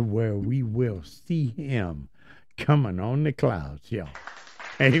 to where we will see him coming on the clouds, y'all.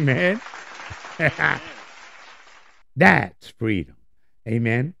 Amen. That's freedom.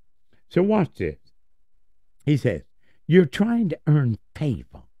 Amen. So watch this. He says, you're trying to earn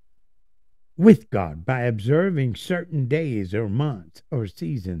favor with God by observing certain days or months or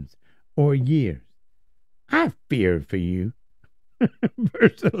seasons or years. I fear for you.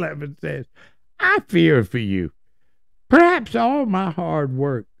 Verse 11 says, I fear for you. Perhaps all my hard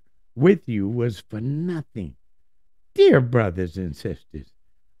work with you was for nothing. Dear brothers and sisters,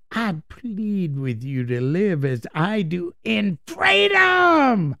 I plead with you to live as I do in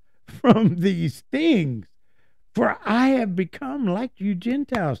freedom from these things. For I have become like you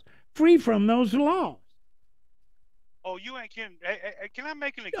Gentiles, free from those laws. Oh, you ain't kidding. Hey, can I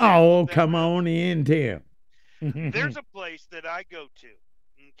make an example? Oh, come on in, Tim. There's a place that I go to,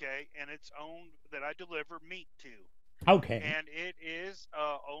 okay, and it's owned, that I deliver meat to. Okay. And it is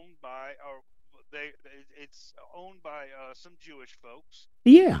owned by, it's owned by some Jewish folks.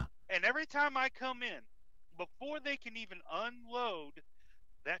 Yeah. And every time I come in, before they can even unload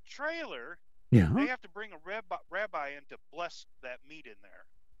that trailer, Yeah. they have to bring a rabbi in to bless that meat in there.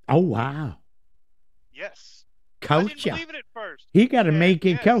 Oh, wow. Yes. Kosher. I didn't believe it at first. He got to make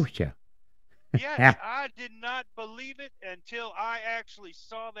it kosher. Yes, I did not believe it until I actually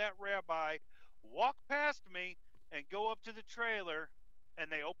saw that rabbi walk past me and go up to the trailer, and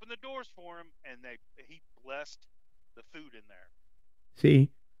they opened the doors for him, and he blessed the food in there.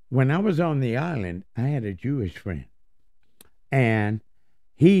 See, when I was on the island, I had a Jewish friend. And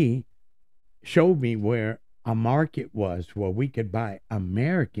he showed me where a market was where we could buy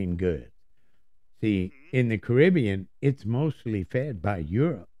American goods. See, Mm-hmm. in the Caribbean, it's mostly fed by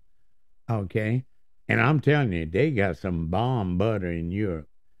Europe. Okay. And I'm telling you, they got some bomb butter in Europe.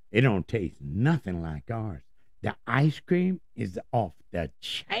 It don't taste nothing like ours. The ice cream is off the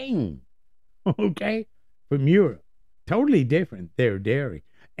chain. Okay. From Europe. Totally different. Their dairy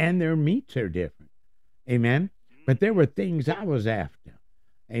and their meats are different. Amen. But there Mm-hmm. were things Well, I was after.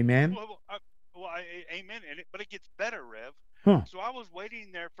 Amen. amen. But it gets better, Rev. Huh. So I was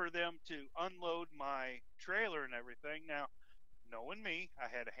waiting there for them to unload my trailer and everything. Now, knowing me, I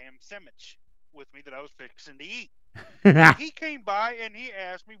had a ham sandwich with me that I was fixing to eat. And he came by and he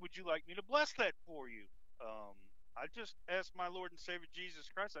asked me, "Would you like me to bless that for you?" Um, I just asked my Lord and Savior Jesus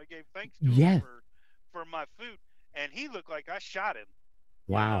Christ. I gave thanks to him Yes. for my food, and he looked like I shot him,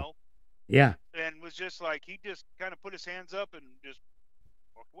 you Wow. know, Yeah. and was just like he just kind of put his hands up and just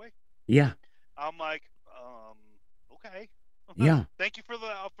walked away. Yeah. I'm like, okay. Yeah. Thank you for the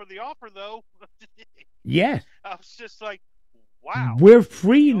offer, though. Yes. I was just like, wow, We're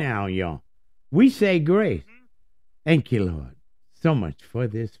free you know. now, y'all. We say grace. Mm-hmm. Thank you, Lord, so much for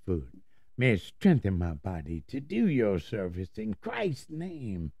this food. May it strengthen my body to do your service in Christ's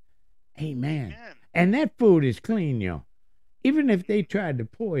name. Amen. Amen. And that food is clean, y'all. Even if they tried to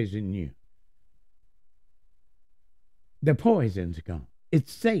poison you, the poison's gone.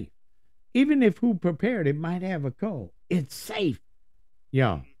 It's safe. Even if who prepared it might have a cold, it's safe,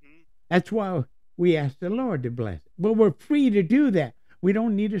 y'all. Mm-hmm. That's why we ask the Lord to bless it. But we're free to do that. We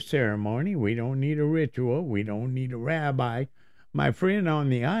don't need a ceremony. We don't need a ritual. We don't need a rabbi. My friend on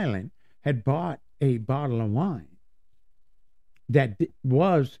the island had bought a bottle of wine that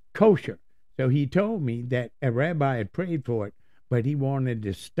was kosher. So he told me that a rabbi had prayed for it, but he wanted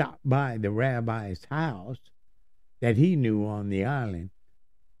to stop by the rabbi's house that he knew on the island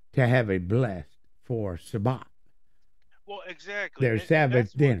to have it blessed for Sabbath, Well, exactly, their and Sabbath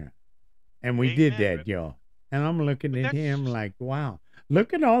that's what. dinner. And we did Amen, that, Rip. y'all. And I'm looking But at that's him just like, wow,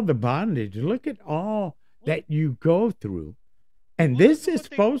 look at all the bondage. Look at all well, that you go through. And well, this this is is what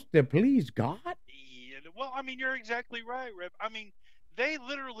they. supposed to please God? Yeah, well, I mean, you're exactly right, Rip. I mean, they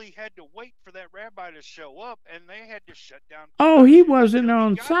literally had to wait for that rabbi to show up, and they had to shut down Oh, he production wasn't until he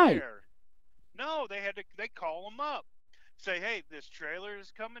on got site. there. No, they had to. They call him up, say, "Hey, this trailer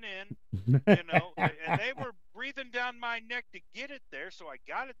is coming in." And they were breathing down my neck to get it there, so I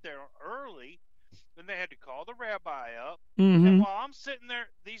got it there early. Then they had to call the rabbi up. And Mm-hmm. while I'm sitting there,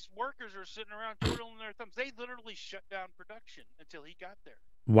 these workers are sitting around twiddling their thumbs. They literally shut down production until he got there.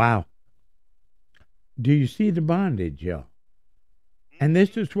 Wow. Do you see the bondage, y'all? And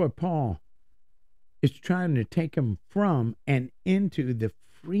this Mm-hmm. is what Paul is trying to take them from and into the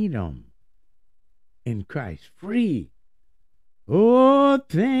freedom in Christ. Free. Oh,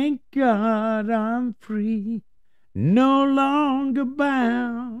 thank God I'm free. No longer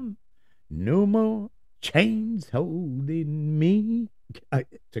bound. No more chains holding me.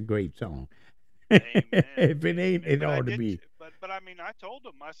 It's a great song. Amen. If it ain't, Amen. it ought to be. But I mean, I told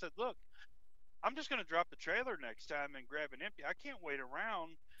them, I said, look, I'm just going to drop the trailer next time and grab an empty. I can't wait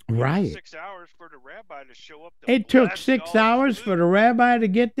around, Right. 6 hours for the rabbi to show up to It took bless 6 y'all's hours for the food. rabbi to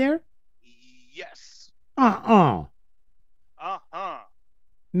get there? Yes. Uh-uh. Uh huh.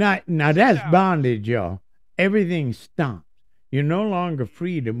 Now Six that's hours. bondage, y'all. Everything stops. You're no longer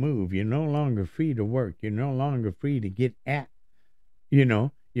free to move. You're no longer free to work. You're no longer free to get at,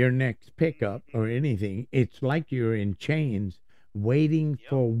 your next pickup Mm-hmm. or anything. It's like you're in chains waiting Yep.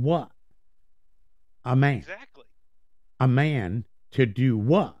 for what? A man. Exactly. A man to do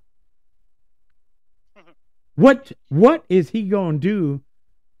what? What is he going to do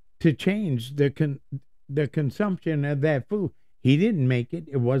to change the consumption of that food? He didn't make it.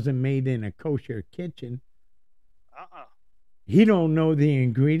 It wasn't made in a kosher kitchen. Uh-uh. He don't know the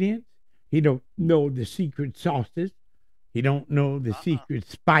ingredients. He don't know the secret sauces. He don't know the Uh-uh. secret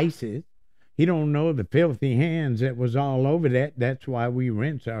spices. He don't know the filthy hands that was all over that. That's why we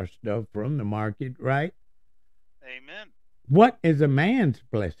rinse our stuff from the market, right? Amen. What is a man's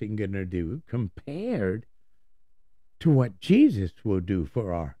blessing going to do compared to what Jesus will do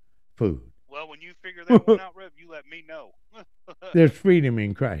for our food? Well, when you figure that one out, Rev, you let me know. There's freedom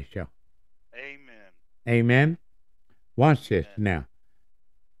in Christ, y'all. Amen. Amen. Watch this Amen.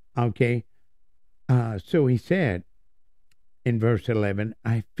 now. Okay. So he said in verse 11,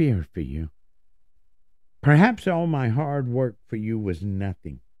 I fear for you. Perhaps all my hard work for you was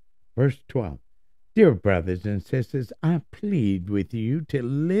nothing. Verse 12. Dear brothers and sisters, I plead with you to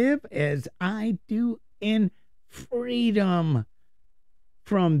live as I do in freedom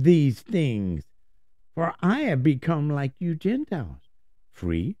from these things. For I have become like you Gentiles,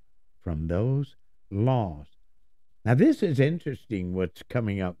 free from those laws. Now, this is interesting what's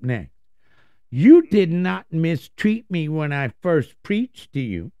coming up next. You did not mistreat me when I first preached to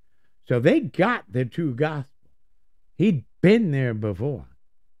you. So they got the true gospel. He'd been there before.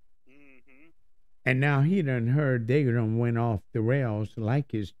 And now he done heard they done went off the rails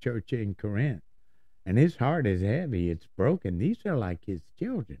like his church in Corinth. And his heart is heavy. It's broken. These are like his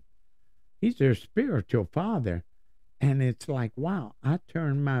children. He's their spiritual father. And it's like, wow, I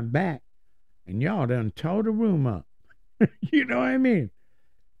turned my back and y'all done tore the room up. You know what I mean?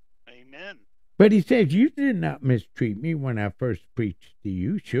 Amen. But he says, you did not mistreat me when I first preached to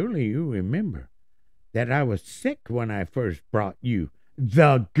you. Surely you remember that I was sick when I first brought you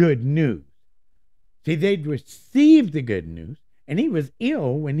the good news. See, they'd received the good news, and he was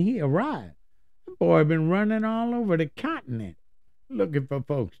ill when he arrived. The boy had been running all over the continent looking for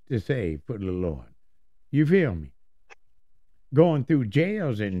folks to save for the Lord. You feel me? Going through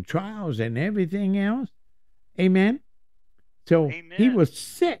jails and trials and everything else. Amen? So Amen. He was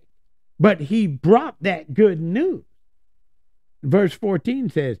sick, but he brought that good news. Verse 14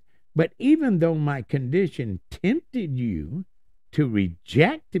 says, but even though my condition tempted you to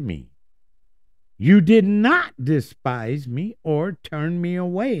reject me, you did not despise me or turn me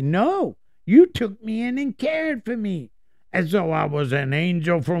away. No, you took me in and cared for me as though I was an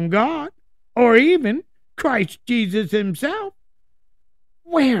angel from God or even Christ Jesus himself.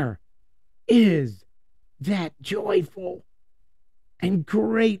 Where is that joyful and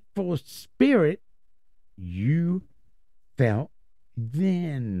grateful spirit you felt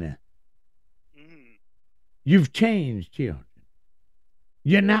then? You've changed, children.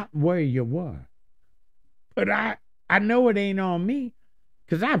 You're not where you were. But I know it ain't on me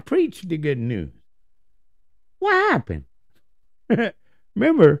because I preached the good news. What happened?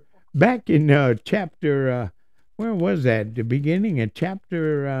 Remember back in chapter, where was that? The beginning of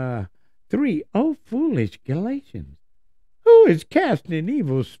chapter 3. Oh, foolish Galatians. Who is casting an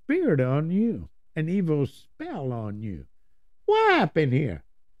evil spirit on you? An evil spell on you? What happened here?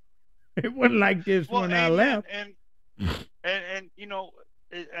 It wasn't like this when I left. And you know,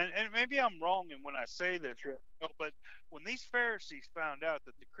 and maybe I'm wrong in when I say this, but when these Pharisees found out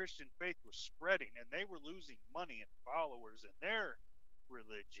that the Christian faith was spreading and they were losing money and followers in their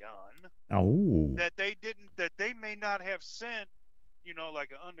religion, that they may not have sent, you know,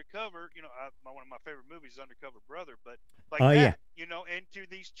 like an undercover, you know, one of my favorite movies is Undercover Brother, but like you know, into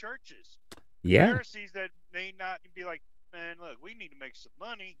these churches. Yeah. Pharisees that may not be like, man, look, we need to make some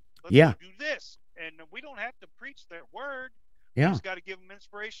money. Let's go do this. And we don't have to preach their word. We just got to give them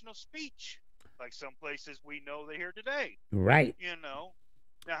inspirational speech, like some places we know they hear today. Right. You know.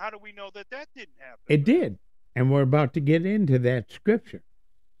 Now, how do we know that didn't happen? It did. And we're about to get into that scripture.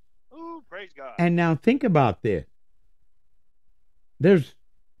 Ooh, praise God. And now think about this. There's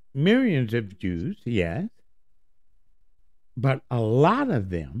millions of Jews, yes, but a lot of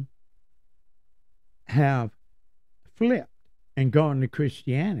them have flipped and gone to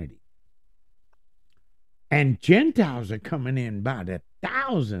Christianity. And Gentiles are coming in by the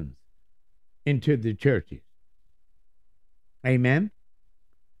thousands into the churches. Amen?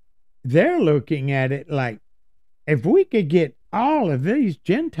 They're looking at it like, if we could get all of these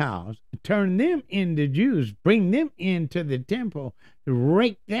Gentiles, turn them into Jews, bring them into the temple,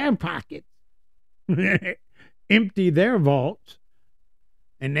 rake their pockets, empty their vaults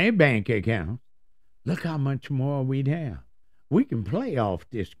and their bank accounts, look how much more we'd have. We can play off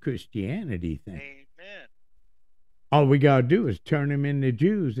this Christianity thing. Amen. All we got to do is turn them into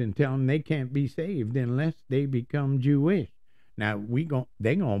Jews and tell them they can't be saved unless they become Jewish. Now,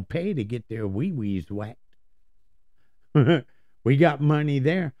 they're going to pay to get their wee-wees whacked. We got money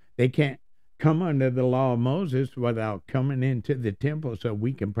there. They can't come under the law of Moses without coming into the temple so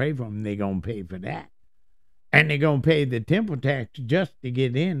we can pray for them. They're going to pay for that. And they're going to pay the temple tax just to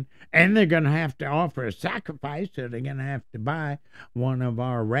get in. And they're going to have to offer a sacrifice, so they're going to have to buy one of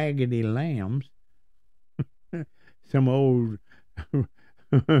our raggedy lambs. Some old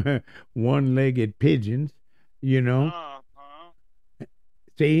one-legged pigeons, you know.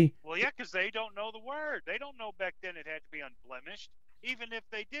 See? Well, yeah, because they don't know the word. They don't know back then it had to be unblemished, even if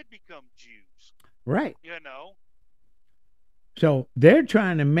they did become Jews. Right. You know. So they're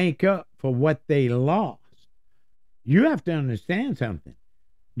trying to make up for what they lost. You have to understand something.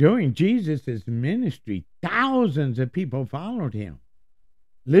 During Jesus' ministry, thousands of people followed him,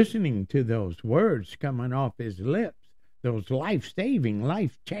 listening to those words coming off his lips, those life-saving,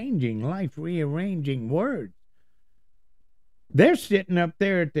 life-changing, life-rearranging words. They're sitting up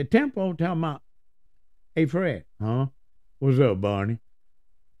there at the temple talking about, hey, Fred, huh? What's up, Barney?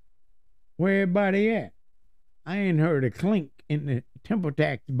 Where everybody at? I ain't heard a clink in the temple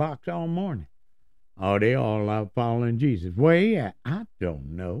tax box all morning. Oh, they all out following Jesus. Where he at? I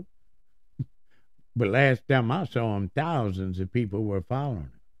don't know. But last time I saw him, thousands of people were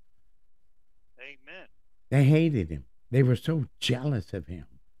following him. Amen. They hated him. They were so jealous of him.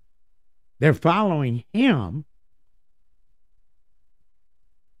 They're following him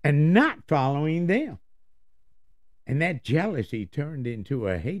and not following them. And that jealousy turned into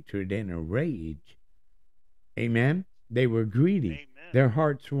a hatred and a rage. Amen. They were greedy. Amen. Their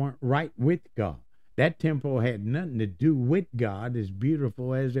hearts weren't right with God. That temple had nothing to do with God, as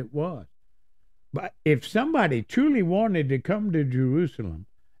beautiful as it was. But if somebody truly wanted to come to Jerusalem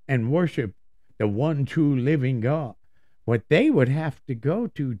and worship the one true living God, what they would have to go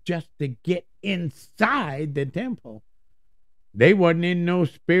to just to get inside the temple, they wasn't in no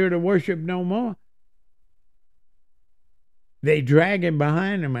spirit of worship no more. They dragging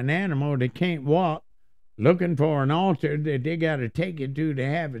behind them an animal that can't walk, looking for an altar that they got to take it to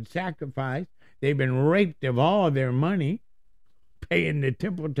have it sacrificed. They've been raped of all their money, paying the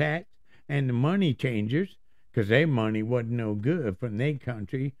temple tax and the money changers, because their money wasn't no good from their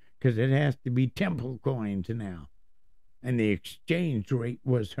country, because it has to be temple coins now. And the exchange rate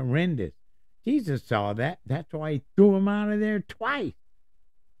was horrendous. Jesus saw that. That's why he threw them out of there twice.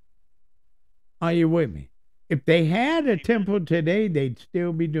 Are you with me? If they had a temple today, they'd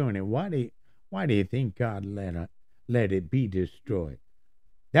still be doing it. Why do you think God let it be destroyed?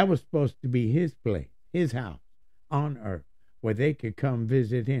 That was supposed to be his place, his house on earth, where they could come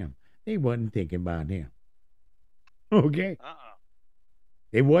visit him. They wasn't thinking about him. Okay?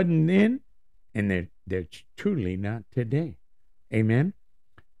 They wasn't then, and they're truly not today. Amen?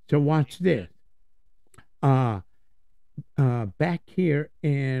 So watch this. Back here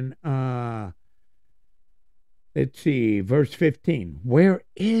in, let's see, verse 15. Where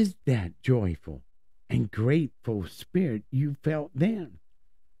is that joyful and grateful spirit you felt then?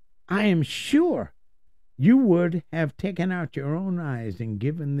 I am sure you would have taken out your own eyes and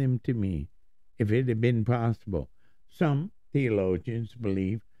given them to me if it had been possible. Some theologians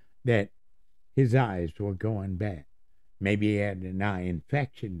believe that his eyes were going bad. Maybe he had an eye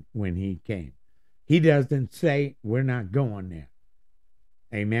infection when he came. He doesn't say we're not going there.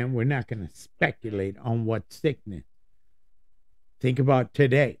 Amen. We're not going to speculate on what sickness. Think about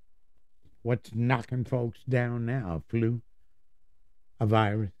today. What's knocking folks down now? A flu, a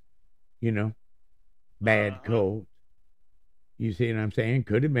virus, bad cold. You see what I'm saying?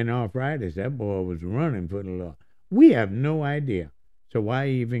 Could have been arthritis. That boy was running for the Lord. We have no idea. So why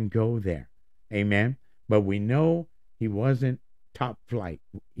even go there? Amen. But we know he wasn't top flight.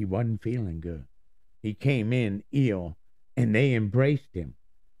 He wasn't feeling good. He came in ill, and they embraced him.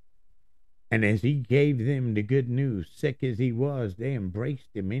 And as he gave them the good news, sick as he was, they embraced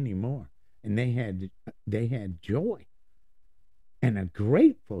him anymore. And they had joy and a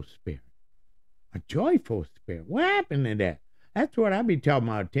grateful spirit, a joyful spirit. What happened to that? That's what I be talking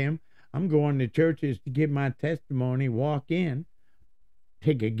about, Tim. I'm going to churches to give my testimony, walk in,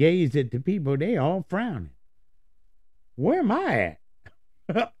 take a gaze at the people. They all frowning. Where am I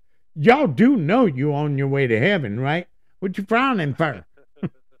at? Y'all do know you on your way to heaven, right? What you frowning for?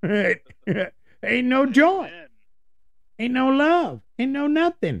 Ain't no joy. Ain't no love. Ain't no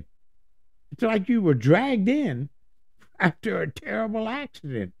nothing. It's like you were dragged in after a terrible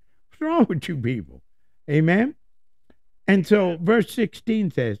accident. What's wrong with you people? Amen? And so verse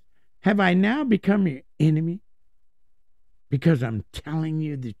 16 says, have I now become your enemy because I'm telling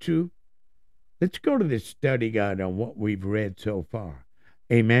you the truth? Let's go to this study guide on what we've read so far.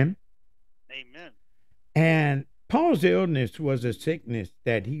 Amen? Amen. And Paul's illness was a sickness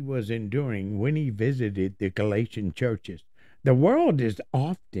that he was enduring when he visited the Galatian churches. The world is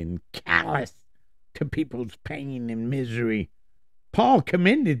often callous to people's pain and misery. Paul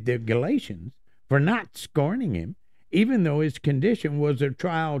commended the Galatians for not scorning him, even though his condition was a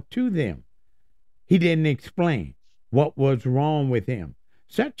trial to them. He didn't explain what was wrong with him.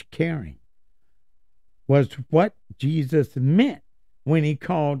 Such caring was what Jesus meant when he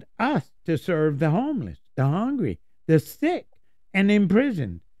called us to serve the homeless, the hungry, the sick, and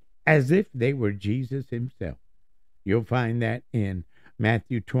imprisoned, as if they were Jesus himself. You'll find that in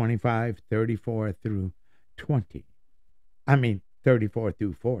Matthew 25, 34 through 40.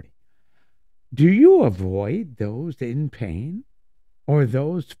 Do you avoid those in pain or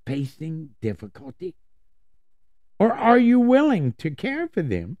those facing difficulty? Or are you willing to care for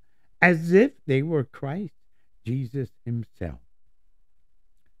them as if they were Christ Jesus himself?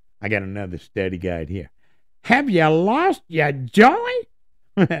 I got another study guide here. Have you lost your joy?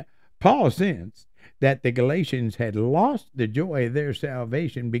 Paul sensed that the Galatians had lost the joy of their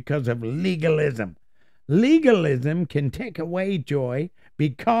salvation because of legalism. Legalism can take away joy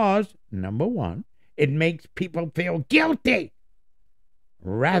because, number one, it makes people feel guilty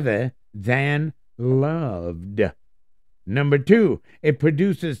rather than loved. Number two, it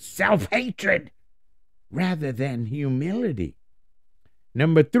produces self-hatred rather than humility.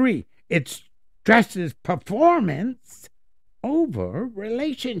 Number three, it stresses performance over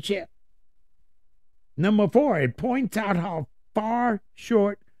relationship. Number four, it points out how far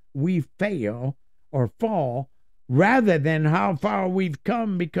short we fail or fall rather than how far we've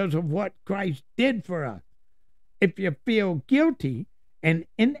come because of what Christ did for us. If you feel guilty and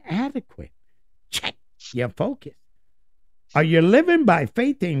inadequate, check your focus. Are you living by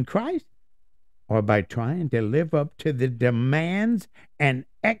faith in Christ or by trying to live up to the demands and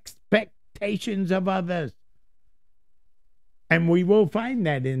expectations of others? And we will find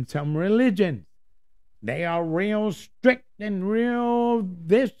that in some religions. They are real strict and real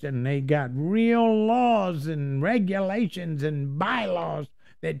this, and they got real laws and regulations and bylaws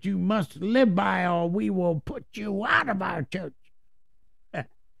that you must live by, or we will put you out of our church.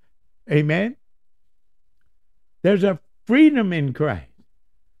 Amen? There's a freedom in Christ.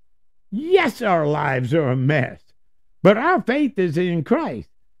 Yes, our lives are a mess, but our faith is in Christ.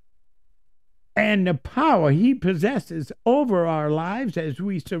 And the power he possesses over our lives as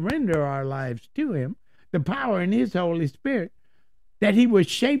we surrender our lives to him, the power in his Holy Spirit, that he will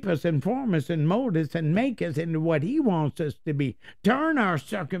shape us and form us and mold us and make us into what he wants us to be. Turn our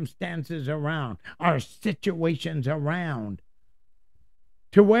circumstances around, our situations around,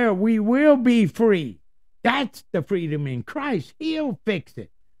 to where we will be free. That's the freedom in Christ. He'll fix it.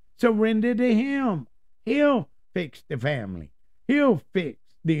 Surrender to him. He'll fix the family. He'll fix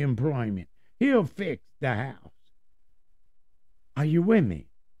the employment. He'll fix the house. Are you with me?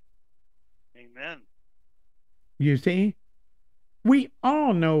 Amen. You see, we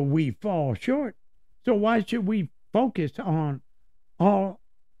all know we fall short. So why should we focus on all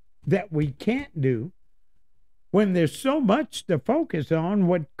that we can't do when there's so much to focus on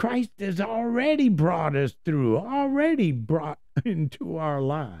what Christ has already brought us through, already brought into our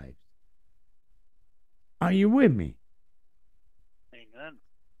lives? Are you with me? Amen.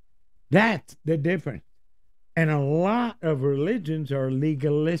 That's the difference. And a lot of religions are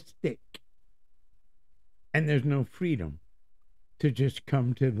legalistic. And there's no freedom to just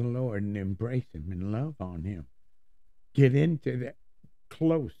come to the Lord and embrace him and love on him. Get into that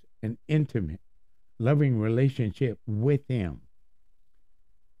close and intimate, loving relationship with him.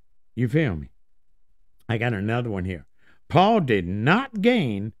 You feel me? I got another one here. Paul did not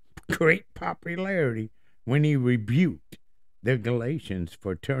gain great popularity when he rebuked the Galatians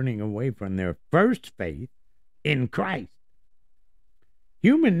for turning away from their first faith in Christ.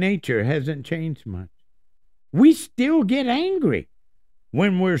 Human nature hasn't changed much. We still get angry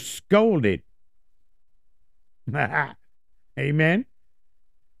when we're scolded. Amen? Amen.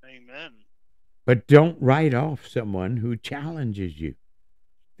 But don't write off someone who challenges you.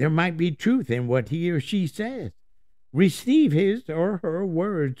 There might be truth in what he or she says. Receive his or her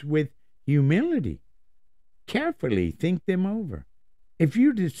words with humility. Carefully think them over. If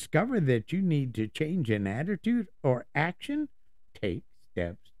you discover that you need to change an attitude or action, take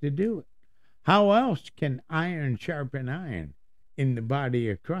steps to do it. How else can iron sharpen iron in the body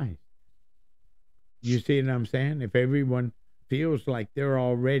of Christ? You see what I'm saying? If everyone feels like they're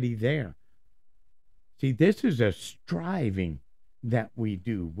already there. See, this is a striving that we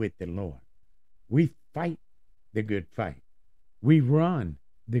do with the Lord. We fight the good fight. We run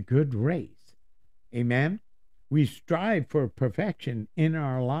the good race. Amen? We strive for perfection in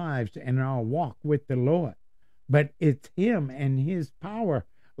our lives and our walk with the Lord. But it's him and his power,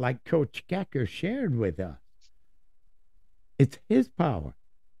 like Coach Gecker shared with us. It's his power.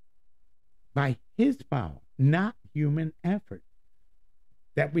 By his power, not human effort,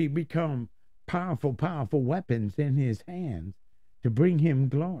 that we become powerful, powerful weapons in his hands to bring him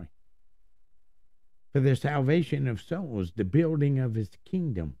glory. For the salvation of souls, the building of his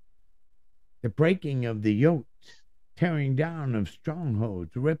kingdom, the breaking of the yokes, tearing down of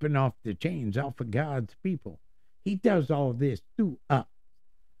strongholds, ripping off the chains off of God's people. He does all this through us.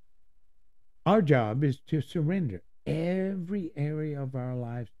 Our job is to surrender every area of our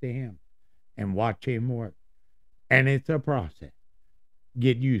lives to him and watch him work. And it's a process.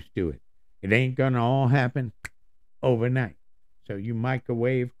 Get used to it. It ain't going to all happen overnight. So you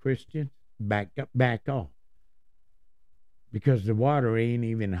microwave Christians, back off. Because the water ain't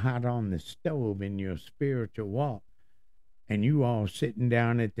even hot on the stove in your spiritual walk. And you all sitting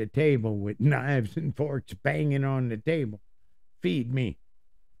down at the table with knives and forks banging on the table. Feed me.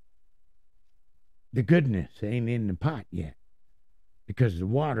 The goodness ain't in the pot yet because the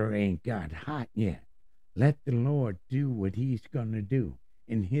water ain't got hot yet. Let the Lord do what he's going to do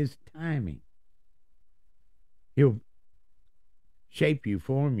in his timing. He'll shape you,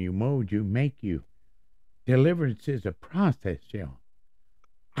 form you, mold you, make you. Deliverance is a process, y'all.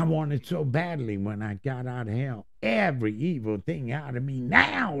 I wanted so badly when I got out of hell. Every evil thing out of me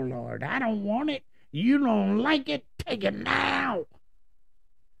now, Lord. I don't want it. You don't like it. Take it now.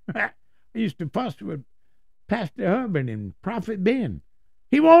 I used to fuss with Pastor Hubbard and Prophet Ben.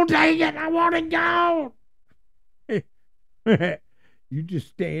 He won't take it. I want it gone. You just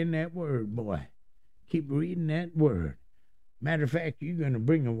stay in that word, boy. Keep reading that word. Matter of fact, you're going to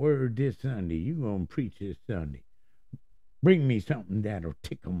bring a word this Sunday. You're going to preach this Sunday. Bring me something that'll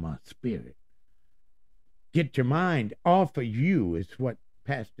tickle my spirit. Get your mind off of you is what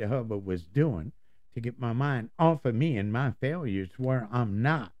Pastor Hubbard was doing, to get my mind off of me and my failures where I'm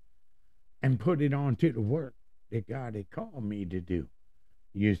not, and put it on to the work that God had called me to do.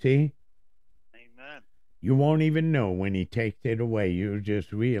 You see? Amen. You won't even know when he takes it away. You'll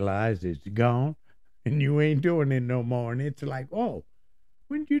just realize it's gone and you ain't doing it no more. And it's like, oh,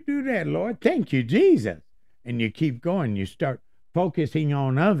 when did you do that, Lord? Thank you, Jesus. And you keep going. You start focusing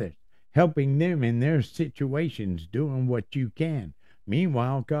on others, helping them in their situations, doing what you can.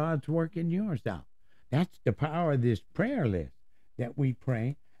 Meanwhile, God's working yours out. That's the power of this prayer list that we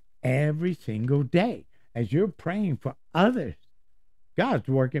pray every single day. As you're praying for others, God's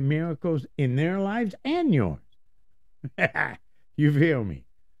working miracles in their lives and yours. You feel me?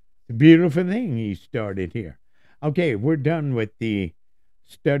 It's a beautiful thing he started here. Okay, we're done with the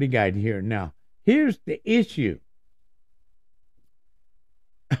study guide here. Now, here's the issue.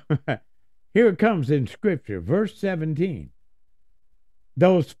 Here it comes in Scripture, verse 17.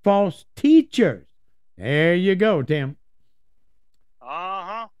 Those false teachers. There you go, Tim.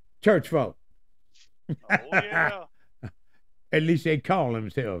 Uh-huh. Church folk. Oh, yeah. At least they call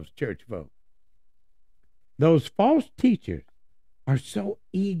themselves church folk. Those false teachers are so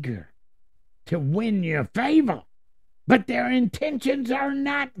eager to win your favor, but their intentions are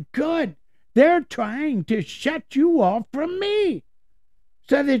not good. They're trying to shut you off from me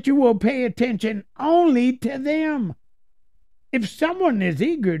so that you will pay attention only to them. If someone is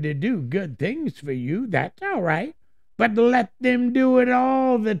eager to do good things for you, that's all right, but let them do it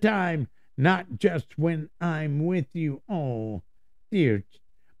all the time. Not just when I'm with you. Oh,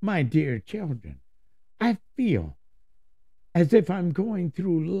 my dear children, I feel as if I'm going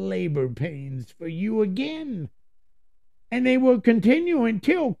through labor pains for you again. And they will continue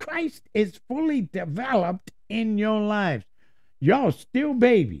until Christ is fully developed in your lives. Y'all still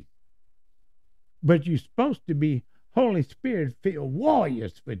babies, but you're supposed to be Holy Spirit-filled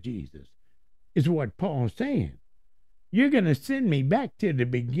warriors for Jesus, is what Paul's saying. You're going to send me back to the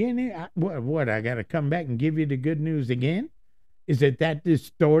beginning? What, I got to come back and give you the good news again? Is it that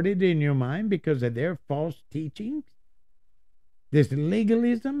distorted in your mind because of their false teachings? This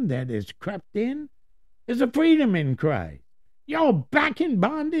legalism that has crept in? There's a freedom in Christ. Y'all back in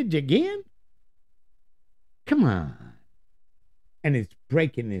bondage again? Come on. And it's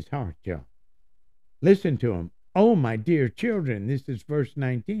breaking his heart, y'all. Listen to him. Oh, my dear children, this is verse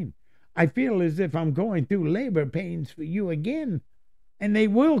 19. I feel as if I'm going through labor pains for you again, and they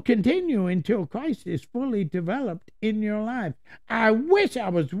will continue until Christ is fully developed in your life. I wish I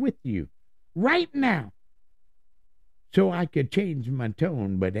was with you right now so I could change my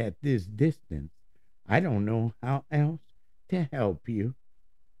tone, but at this distance, I don't know how else to help you.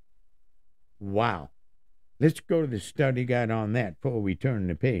 Wow. Let's go to the study guide on that before we turn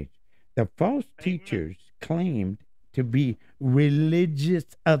the page. The false teachers claimed to be religious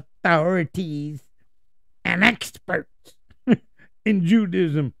authorities and experts in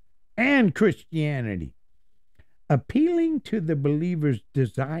Judaism and Christianity, appealing to the believer's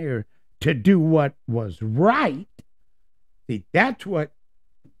desire to do what was right. See, that's what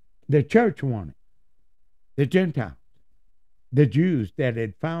the church wanted. The Gentiles, the Jews that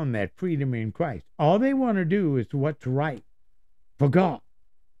had found that freedom in Christ. All they want to do is what's right for God.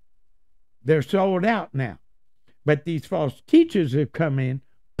 They're sold out now. But these false teachers have come in,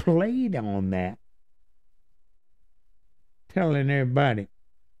 played on that, telling everybody,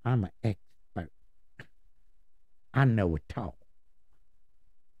 I'm an expert. I know it all.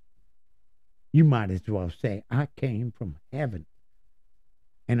 You might as well say, I came from heaven.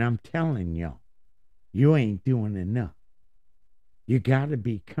 And I'm telling y'all, you ain't doing enough. You got to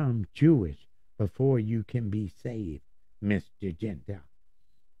become Jewish before you can be saved, Mr. Gentile.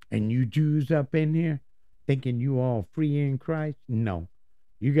 And you Jews up in here thinking you all free in Christ? No.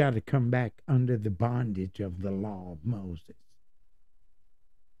 You got to come back under the bondage of the law of Moses.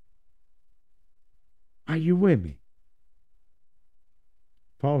 Are you with me?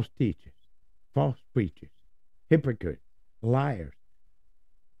 False teachers, false preachers, hypocrites, liars.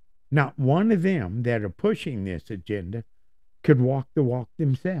 Not one of them that are pushing this agenda could walk the walk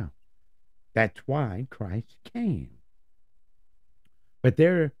themselves. That's why Christ came. But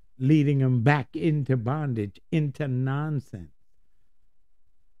they're leading them back into bondage, into nonsense,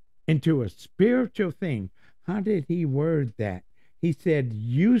 into a spiritual thing. How did he word that? He said,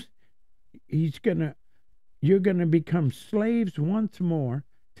 you're gonna become slaves once more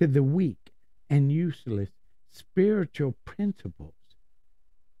to the weak and useless spiritual principles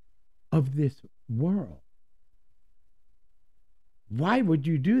of this world. Why would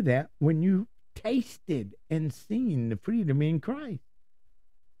you do that when you tasted and seen the freedom in Christ?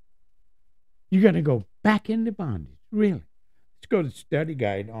 You're going to go back into bondage. Really? Let's go to the study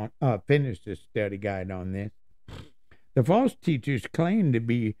guide finish the study guide on this. The false teachers claim to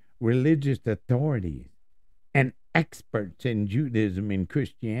be religious authorities and experts in Judaism and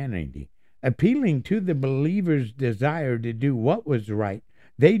Christianity. Appealing to the believers' desire to do what was right,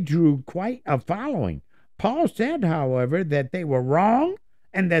 they drew quite a following. Paul said, however, that they were wrong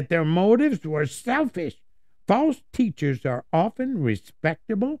and that their motives were selfish. False teachers are often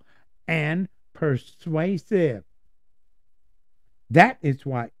respectable and persuasive. That is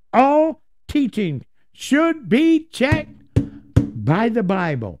why all teaching should be checked by the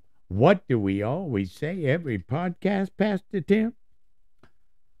Bible. What do we always say every podcast, Pastor Tim?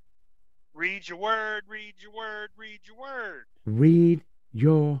 Read your word, read your word, read your word. Read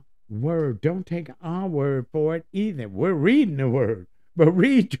your word. Don't take our word for it either. We're reading the word, but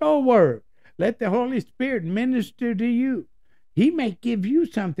read your word. Let the Holy Spirit minister to you. He may give you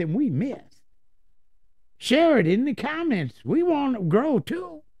something we missed. Share it in the comments. We want to grow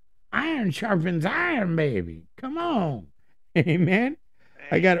too. Iron sharpens iron, baby. Come on. Amen.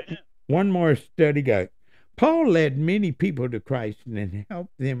 I got one more study guide. Paul led many people to Christ and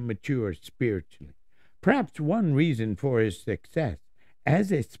helped them mature spiritually. Perhaps one reason for his success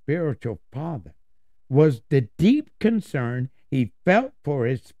as a spiritual father was the deep concern he felt for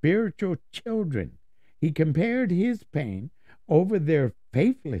his spiritual children. He compared his pain over their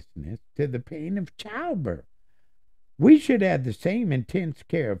faithlessness to the pain of childbirth. We should have the same intense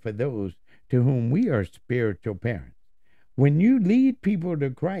care for those to whom we are spiritual parents. When you lead people to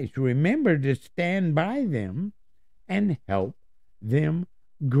Christ, remember to stand by them and help them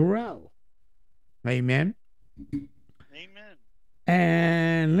grow. Amen. Amen.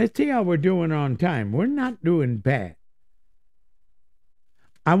 And let's see how we're doing on time. We're not doing bad.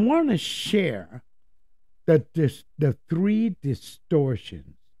 I want to share the three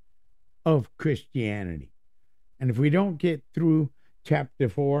distortions of Christianity. And if we don't get through chapter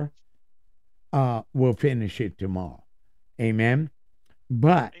 4, we'll finish it tomorrow. Amen.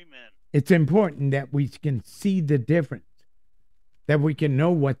 But it's important that we can see the difference, that we can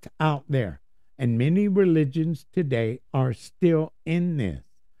know what's out there. And many religions today are still in this.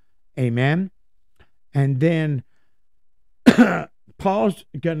 Amen. And then Paul's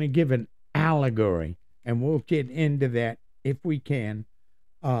going to give an allegory, and we'll get into that if we can.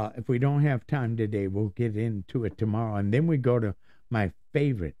 If we don't have time today, we'll get into it tomorrow. And then we go to my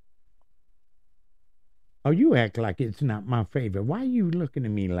favorite. Oh, you act like it's not my favorite. Why are you looking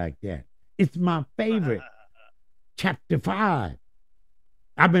at me like that? It's my favorite. Chapter 5.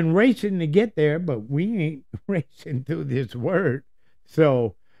 I've been racing to get there, but we ain't racing through this word.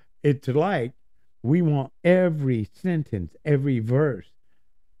 So it's like we want every sentence, every verse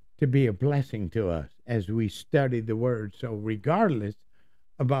to be a blessing to us as we study the word. So regardless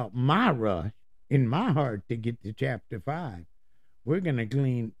about my rush in my heart to get to chapter 5, we're going to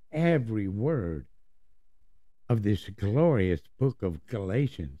glean every word of this glorious book of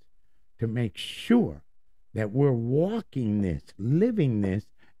Galatians to make sure that we're walking this, living this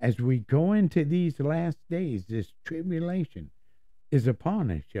as we go into these last days. This tribulation is upon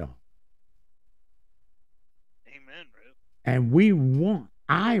us, y'all. Amen, Ruth. And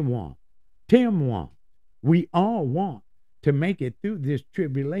I want, Tim wants, we all want to make it through this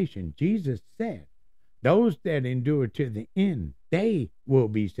tribulation. Jesus said, those that endure to the end, they will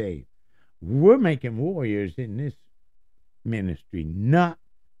be saved. We're making warriors in this ministry, not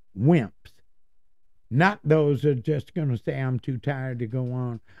wimps. Not those that are just going to say, I'm too tired to go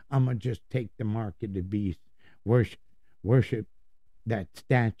on. I'm going to just take the mark of the beast, worship that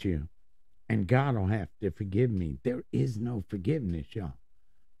statue, and God will have to forgive me. There is no forgiveness, y'all.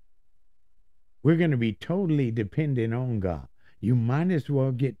 We're going to be totally dependent on God. You might as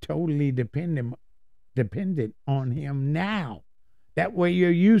well get totally dependent on Him now. That way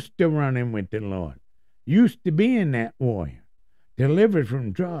you're used to running with the Lord, used to being that warrior. delivered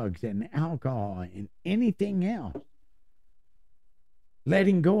from drugs and alcohol and anything else.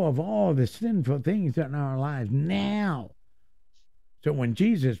 Letting go of all the sinful things in our lives now. So when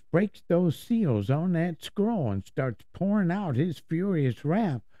Jesus breaks those seals on that scroll and starts pouring out his furious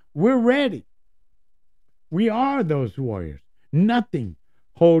wrath, we're ready. We are those warriors. Nothing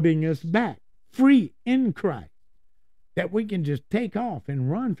holding us back. Free in Christ. That we can just take off and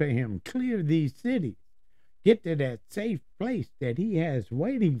run for him. Clear these cities. Get to that safe place that he has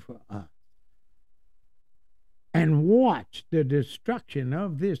waiting for us. And watch the destruction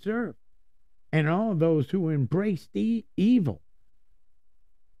of this earth and all those who embrace the evil.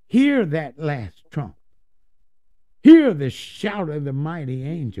 Hear that last trump. Hear the shout of the mighty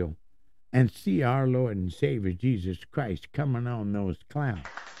angel and see our Lord and Savior Jesus Christ coming on those clouds.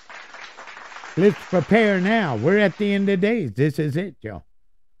 Let's prepare now. We're at the end of days. This is it, y'all.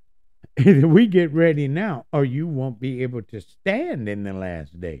 We get ready now, or you won't be able to stand in the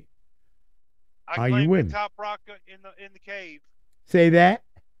last day. I claim the top rock in the cave. Say that?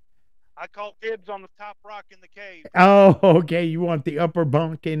 I call dibs on the top rock in the cave. Oh, okay. You want the upper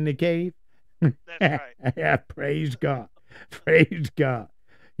bunk in the cave? That's right. Yeah, praise God. Praise God.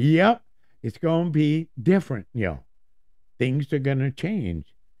 Yep. It's going to be different, y'all. Things are going to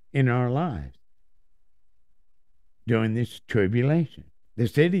change in our lives during this tribulation. The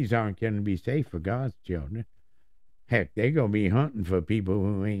cities aren't going to be safe for God's children. Heck, they're going to be hunting for people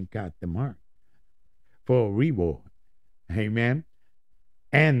who ain't got the mark for a reward. Amen.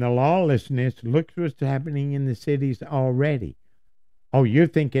 And the lawlessness, looks what's happening in the cities already. Oh, you're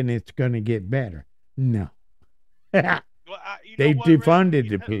thinking it's going to get better. No. Well, they defunded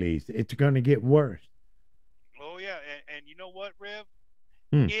the police. It's going to get worse. Oh, yeah. And you know what, Rev?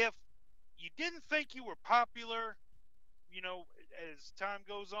 If you didn't think you were popular, as time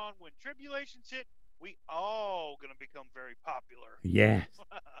goes on, when tribulations hit, we all going to become very popular. Yes.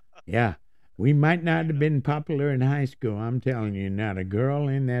 Yeah. We might not have been popular in high school. I'm telling you, not a girl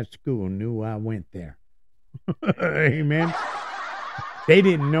in that school knew I went there. Amen. They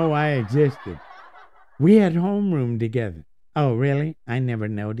didn't know I existed. We had homeroom together. Oh, really? I never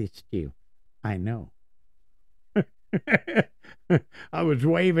noticed you. I know. I was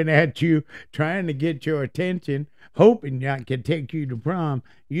waving at you, trying to get your attention, hoping I could take you to prom.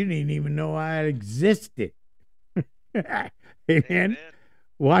 You didn't even know I existed. Amen.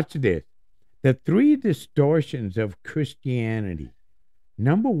 Watch this. The three distortions of Christianity.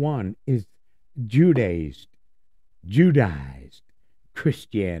 Number one is Judaized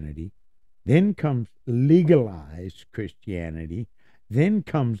Christianity. Then comes legalized Christianity. Then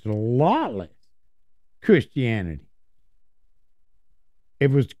comes lawless Christianity.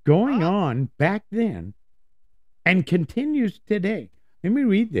 It was going on back then and continues today. Let me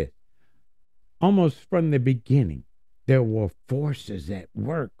read this. Almost from the beginning, there were forces at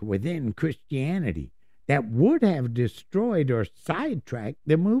work within Christianity that would have destroyed or sidetracked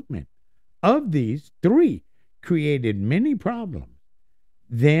the movement. Of these, three created many problems,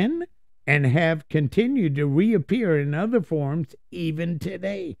 then and have continued to reappear in other forms even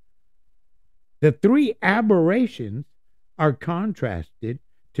today. The three aberrations are contrasted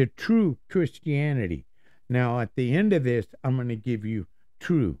to true Christianity. Now, at the end of this, I'm going to give you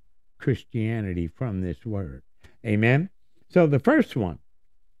true Christianity from this word. Amen? So the first one,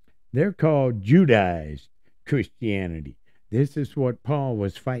 they're called Judaized Christianity. This is what Paul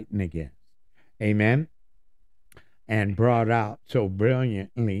was fighting against. Amen? And brought out so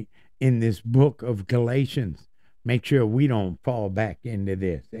brilliantly in this book of Galatians. Make sure we don't fall back into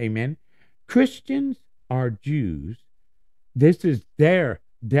this. Amen? Christians are Jews. This is their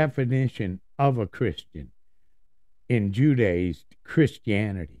definition of a Christian in Judaized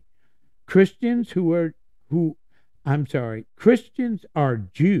Christianity. Christians Christians are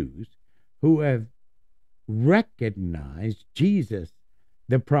Jews who have recognized Jesus,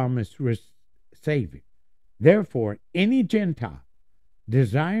 the promised Savior. Therefore, any Gentile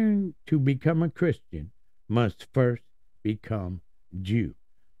desiring to become a Christian must first become Jew.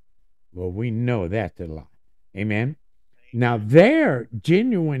 Well, we know that's a lie. Amen? Now, their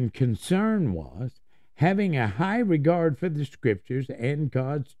genuine concern was having a high regard for the Scriptures and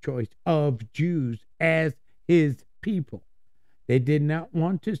God's choice of Jews as his people. They did not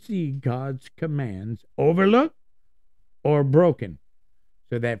want to see God's commands overlooked or broken.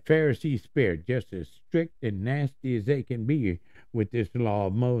 So that Pharisee spirit, just as strict and nasty as they can be with this law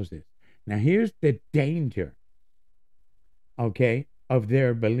of Moses. Now, here's the danger, of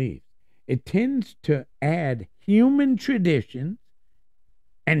their beliefs. It tends to add human traditions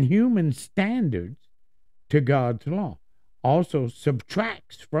and human standards to God's law. Also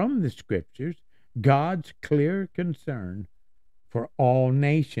subtracts from the Scriptures God's clear concern for all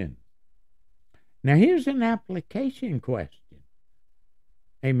nations. Now, here's an application question.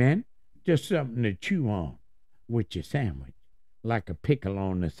 Amen? Just something to chew on with your sandwich, like a pickle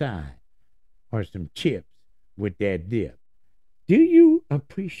on the side or some chips with that dip. Do you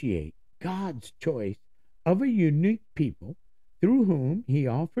appreciate God's choice of a unique people through whom he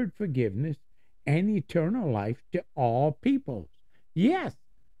offered forgiveness and eternal life to all peoples? Yes,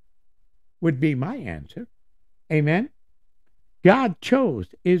 would be my answer. Amen. God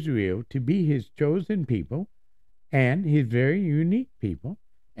chose Israel to be his chosen people and his very unique people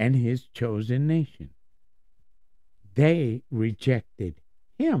and his chosen nation. They rejected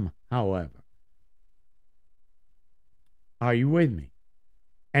him, however. Are you with me?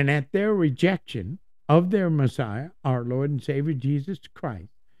 And at their rejection of their Messiah, our Lord and Savior Jesus Christ,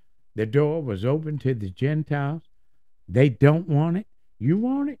 the door was open to the Gentiles. They don't want it. You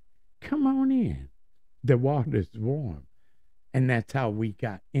want it? Come on in. The water's warm. And that's how we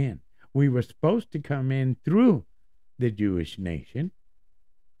got in. We were supposed to come in through the Jewish nation,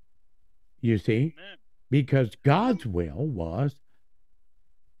 you see, Amen. because God's will was,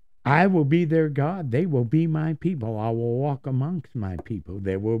 I will be their God. They will be my people. I will walk amongst my people.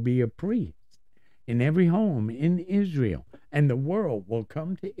 There will be a priest in every home in Israel, and the world will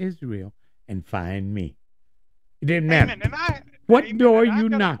come to Israel and find me. It didn't matter Amen. what Amen. door And I you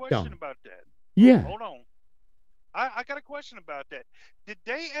got a knocked question on. about that. Yeah, Hold on. I got a question about that. Did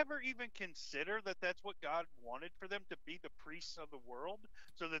they ever even consider that that's what God wanted for them to be the priests of the world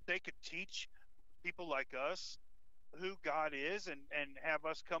so that they could teach people like us who God is and have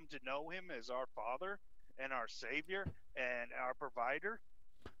us come to know him as our Father and our Savior and our provider?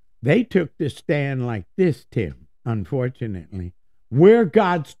 they took the stand like this, Tim, unfortunately. We're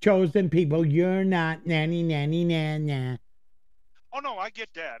God's chosen people. You're not. Nanny, nanny, na. Oh, no, I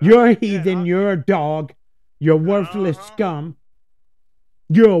get that. I You're a get that. heathen. You're a dog. You're worthless Uh-huh. scum.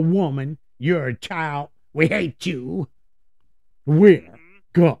 You're a woman. You're a child. We hate you. We're Mm-hmm.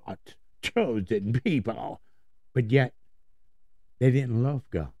 God's chosen people. But yet, they didn't love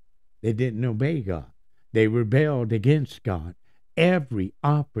God. They didn't obey God. They rebelled against God every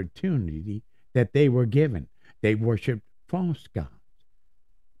opportunity that they were given. They worshiped false gods.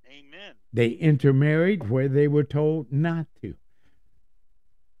 Amen. They intermarried where they were told not to.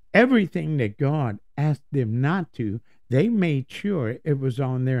 Everything that God asked them not to, they made sure it was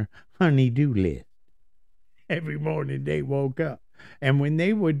on their honey-do list. Every morning they woke up. And when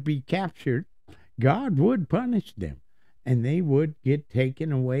they would be captured, God would punish them. And they would get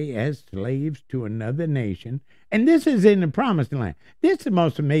taken away as slaves to another nation. And this is in the promised land. This is the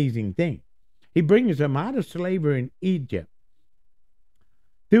most amazing thing. He brings them out of slavery in Egypt,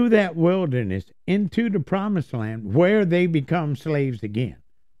 through that wilderness, into the promised land, where they become slaves again.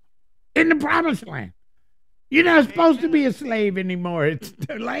 In the promised land. You're not supposed to be a slave anymore. It's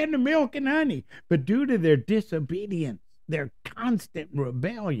the land of milk and honey. But due to their disobedience, their constant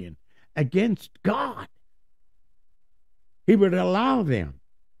rebellion against God, he would allow them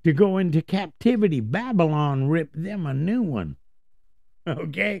to go into captivity. Babylon ripped them a new one.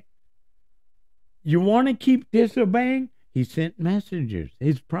 Okay? You want to keep disobeying? He sent messengers,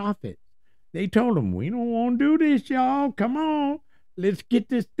 his prophets. They told him, we don't want to do this, y'all. Come on. Let's get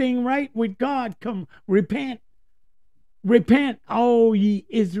this thing right with God. Come, repent. Repent, oh ye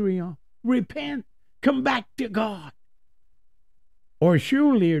Israel. Repent. Come back to God. Or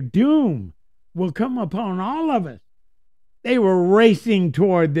surely a doom will come upon all of us. They were racing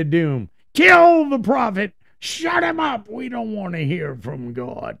toward the doom. Kill the prophet. Shut him up. We don't want to hear from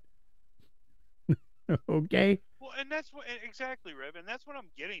God. Okay? Well, and that's what exactly, Rev, and that's what I'm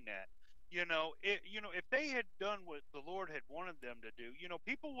getting at. If they had done what the Lord had wanted them to do,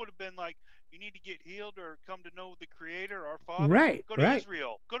 people would have been like, "You need to get healed or come to know the Creator, our Father. Right, Go to right.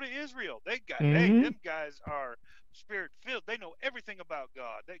 Israel. Go to Israel. Mm-hmm. Them guys are spirit filled. They know everything about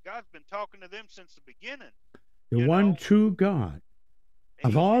God. God's been talking to them since the beginning. The You one know, true God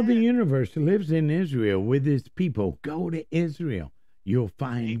of all the Amen. universe lives in Israel with his people. Go to Israel. You'll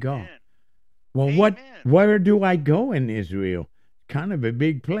find God. Amen. Well, Amen. where do I go in Israel? Kind of a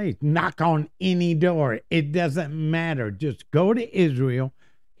big place. Knock on any door. It doesn't matter. Just go to Israel,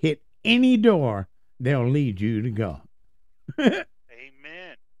 hit any door, they'll lead you to God.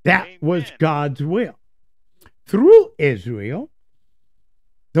 Amen. That was Amen. God's will. Through Israel,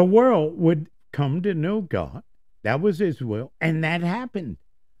 the world would come to know God. That was his will, and that happened.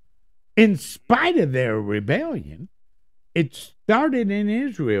 In spite of their rebellion, it started in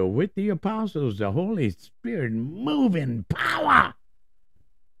Israel with the apostles, the Holy Spirit moving power.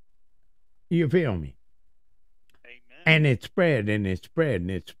 You feel me? Amen. And it spread and it spread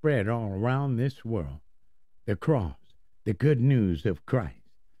and it spread all around this world. The cross. the good news of Christ,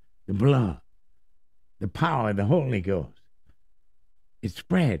 the blood, the power of the Holy Ghost. It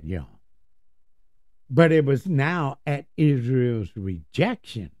spread, y'all. But it was now at Israel's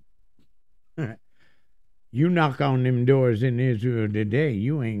rejection. You knock on them doors in Israel today,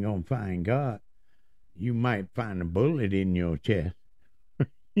 you ain't going to find God. You might find a bullet in your chest.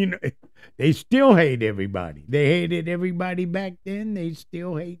 You know, they still hate everybody. They hated everybody back then. They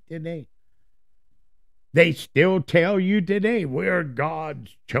still hate today. They still tell you today, we're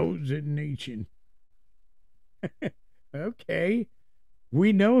God's chosen nation. Okay,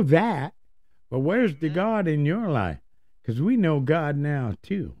 we know that. But where's the God in your life? Because we know God now,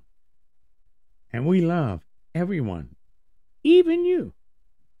 too. And we love everyone, even you.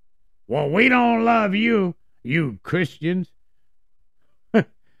 Well, we don't love you, you Christians.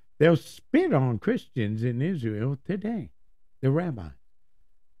 They'll spit on Christians in Israel today, the rabbis.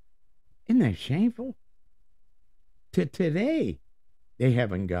 Isn't that shameful? To today, they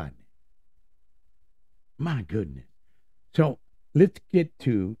haven't gotten it. My goodness. So let's get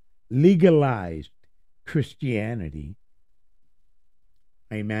to legalized Christianity.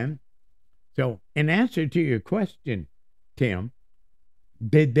 Amen. So in answer to your question, Tim,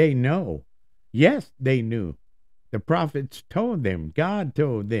 did they know? Yes, they knew. The prophets told them. God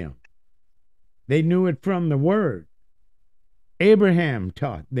told them. They knew it from the Word. Abraham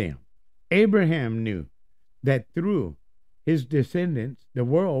taught them. Abraham knew that through his descendants, the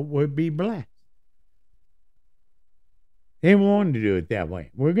world would be blessed. They wanted to do it that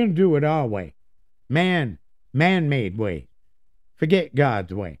way. We're going to do it our way. Man-made way. Forget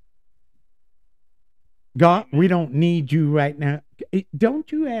God's way. God, we don't need you right now.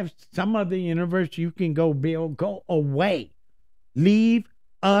 Don't you have some other universe you can go build? Go away. Leave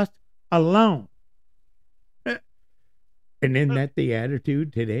us alone. And isn't that the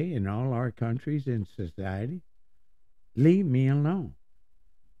attitude today in all our countries and society? Leave me alone.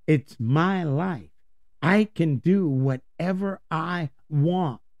 It's my life. I can do whatever I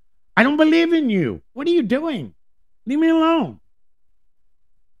want. I don't believe in you. What are you doing? Leave me alone.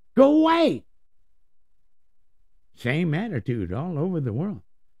 Go away. Same attitude all over the world.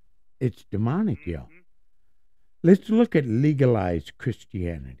 It's demonic, y'all. Let's look at legalized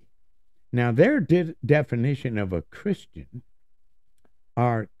Christianity. Now, their definition of a Christian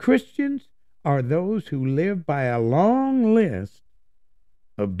are Christians are those who live by a long list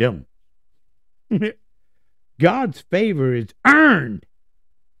of don'ts. God's favor is earned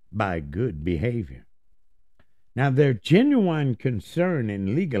by good behavior. Now, their genuine concern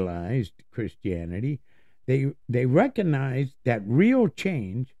in legalized Christianity, they recognize that real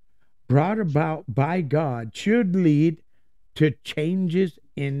change brought about by God should lead to changes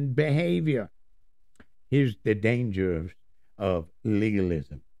in behavior. Here's the danger of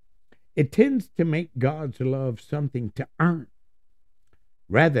legalism. It tends to make God's love something to earn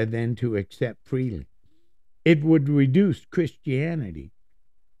rather than to accept freely. It would reduce Christianity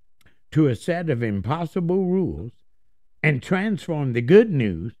to a set of impossible rules and transform the good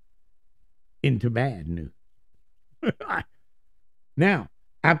news into bad news. Now,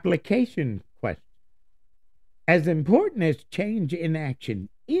 application question. As important as change in action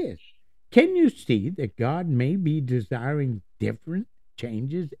is, can you see that God may be desiring different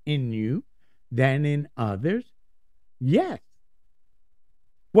changes in you than in others? Yes.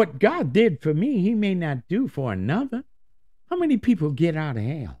 What God did for me, he may not do for another. How many people get out of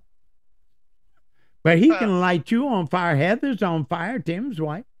hell? But he can light you on fire. Heather's on fire, Tim's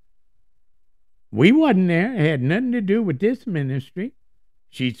wife. We wasn't there. It had nothing to do with this ministry.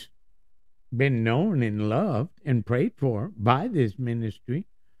 She's been known and loved and prayed for by this ministry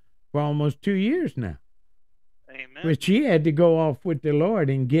for almost 2 years now. Amen. But she had to go off with the Lord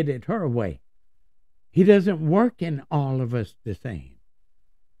and get it her way. He doesn't work in all of us the same.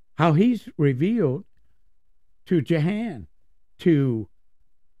 How he's revealed to Jahan, to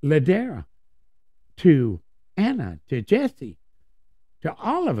Ladera, to Anna, to Jesse, to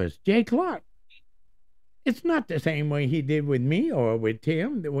all of us, Jay Clark. It's not the same way he did with me or with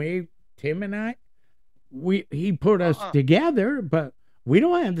Tim, the way Tim and I, he put us together, but we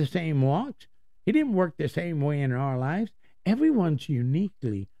don't have the same walks. He didn't work the same way in our lives. Everyone's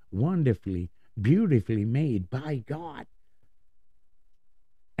uniquely, wonderfully, beautifully made by God.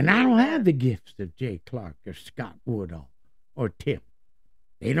 And I don't have the gifts of Jay Clark or Scott Woodall or Tim.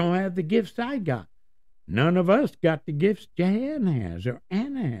 They don't have the gifts I got. None of us got the gifts Jan has or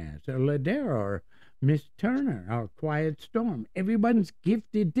Anna has or Ladera or Miss Turner or Quiet Storm. Everyone's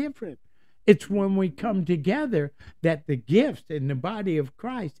gifted different. It's when we come together that the gifts in the body of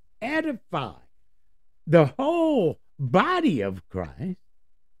Christ edify the whole body of Christ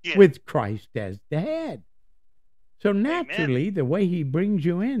with Christ as the head. So Amen. naturally, the way he brings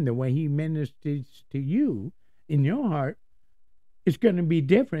you in, the way he ministers to you in your heart, is going to be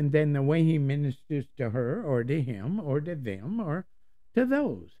different than the way he ministers to her or to him or to them or to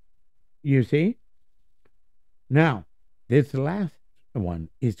those. You see? Now, this last one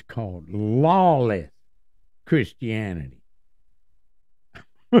is called lawless Christianity.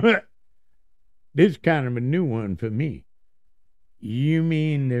 This kind of a new one for me. You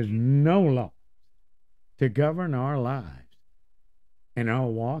mean there's no law to govern our lives and our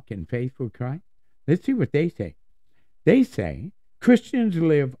walk in faith with Christ? Let's see what they say. They say Christians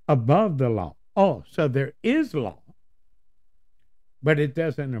live above the law. Oh, so there is law, but it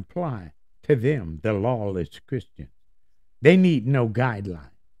doesn't apply to them, the lawless Christians. They need no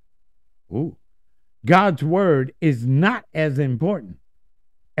guideline. Ooh. God's word is not as important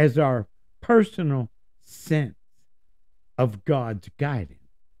as our personal sense of God's guidance.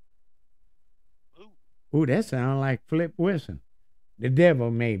 Ooh, that sounds like Flip Wilson. The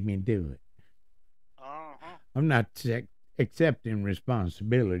devil made me do it. I'm not accepting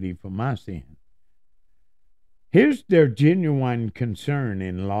responsibility for my sin. Here's their genuine concern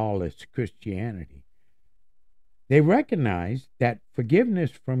in lawless Christianity. They recognize that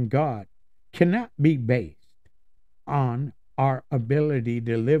forgiveness from God cannot be based on our ability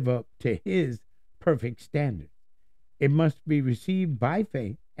to live up to His perfect standards. It must be received by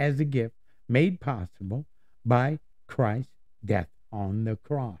faith as a gift made possible by Christ's death on the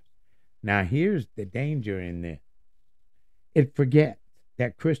cross. Now, here's the danger in this. It forgets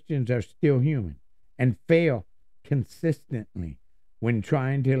that Christians are still human and fail consistently when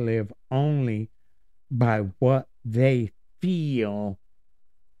trying to live only by what they feel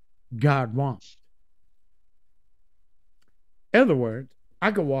God wants. In other words,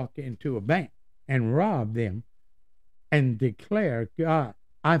 I could walk into a bank and rob them and declare, God,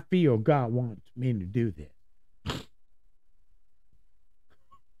 I feel God wants me to do this.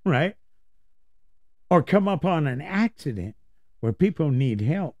 Right? Or come upon an accident where people need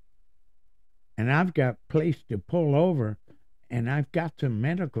help and I've got a place to pull over and I've got some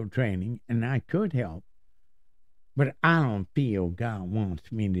medical training and I could help, but I don't feel God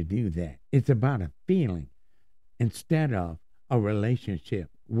wants me to do that. It's about a feeling instead of a relationship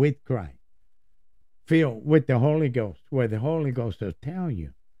with Christ, filled with the Holy Ghost, where the Holy Ghost will tell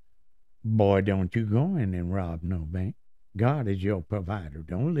you, boy, don't you go in and rob no bank. God is your provider.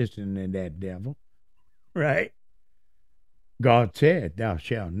 Don't listen to that devil. Right? God said, thou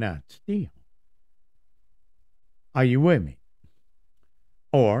shalt not steal. Are you with me?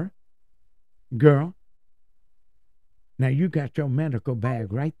 Or, girl, now you got your medical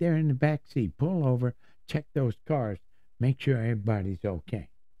bag right there in the back seat. Pull over, check those cars, make sure everybody's okay.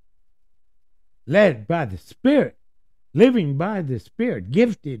 Led by the Spirit, living by the Spirit,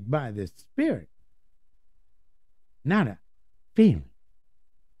 gifted by the Spirit. Not a feeling.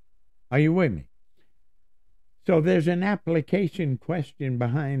 Are you with me? So there's an application question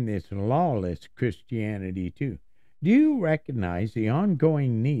behind this lawless Christianity too. Do you recognize the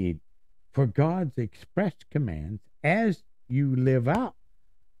ongoing need for God's express commands as you live out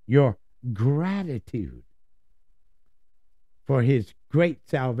your gratitude for His great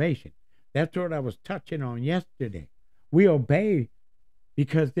salvation? That's what I was touching on yesterday. We obey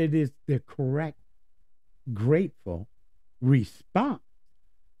because it is the correct, grateful response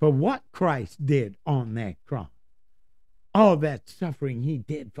for what Christ did on that cross. All that suffering He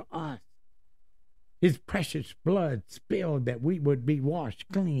did for us. His precious blood spilled that we would be washed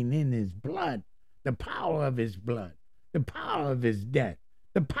clean in His blood. The power of His blood, the power of His death,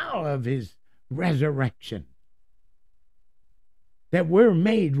 the power of His resurrection. That we're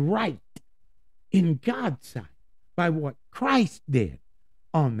made right in God's sight by what Christ did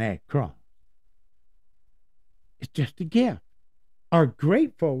on that cross. It's just a gift. Our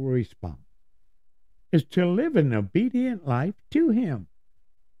grateful response is to live an obedient life to Him.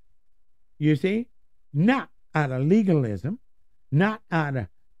 You see? Not out of legalism, not out of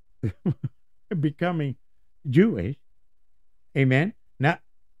becoming Jewish. Amen? Not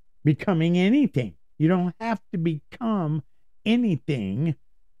becoming anything. You don't have to become anything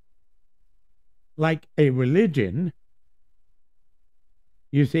like a religion,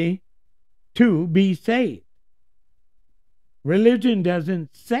 you see, to be saved. Religion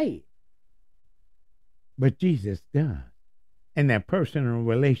doesn't save, but Jesus does. And that personal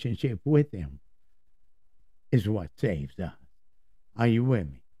relationship with Him is what saves us. Are you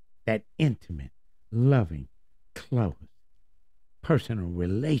with me? That intimate, loving, close, personal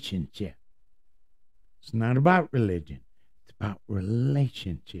relationship. It's not about religion. It's about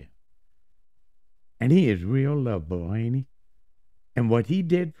relationship. And He is real lovable, ain't He? And what He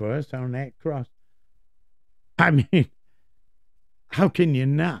did for us on that cross, I mean, how can you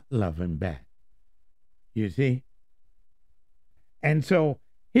not love him back? You see? And so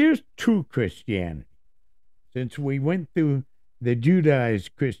here's true Christianity. Since we went through the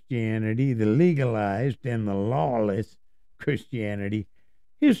Judaized Christianity, the legalized, and the lawless Christianity,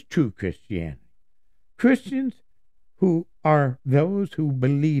 here's true Christianity. Christians who are those who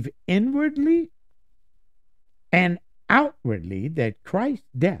believe inwardly and outwardly that Christ's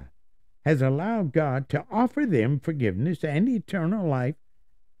death has allowed God to offer them forgiveness and eternal life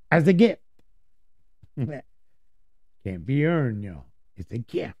as a gift. Can't be earned, y'all. It's a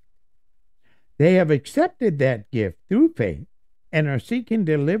gift. They have accepted that gift through faith and are seeking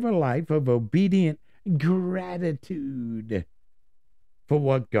to live a life of obedient gratitude for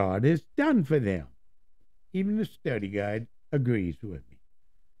what God has done for them. Even the study guide agrees with me.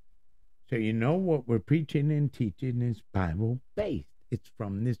 So you know what we're preaching and teaching is Bible-based. It's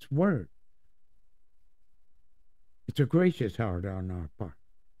from this word. It's a gracious heart on our part.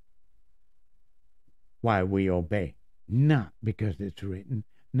 Why we obey. Not because it's written.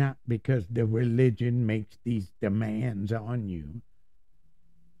 Not because the religion makes these demands on you.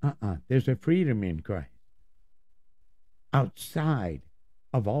 There's a freedom in Christ. Outside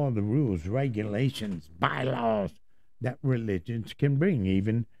of all the rules, regulations, bylaws that religions can bring,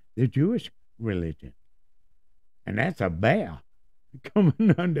 even the Jewish religion. And that's a bear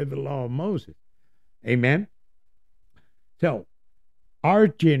coming under the law of Moses. Amen? So, our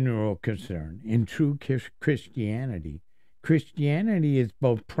general concern in true Christianity is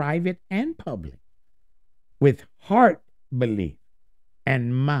both private and public, with heart belief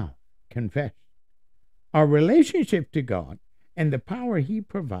and mouth confession. Our relationship to God and the power he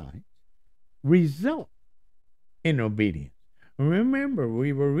provides result in obedience. Remember,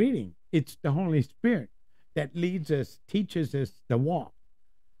 we were reading, it's the Holy Spirit that leads us, teaches us the walk,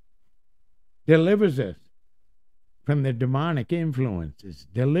 delivers us from the demonic influences,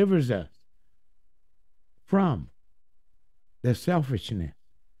 delivers us from the selfishness,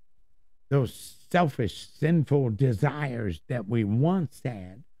 those selfish, sinful desires that we once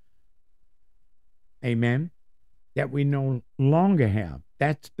had, amen, that we no longer have.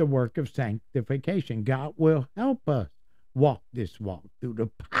 That's the work of sanctification. God will help us walk this walk through the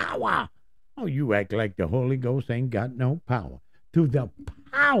power. Oh, you act like the Holy Ghost ain't got no power. Through the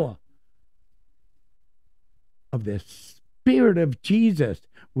power of the Spirit of Jesus,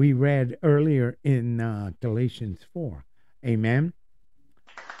 we read earlier in Galatians 4. Amen.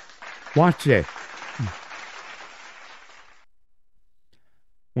 Watch this.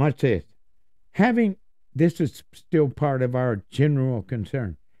 Watch this. This is still part of our general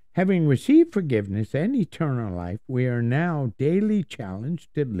concern. Having received forgiveness and eternal life, we are now daily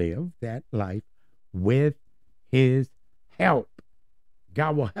challenged to live that life with his help.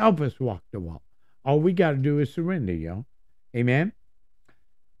 God will help us walk the walk. All we got to do is surrender, y'all. Amen?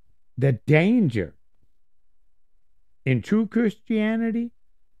 The danger in true Christianity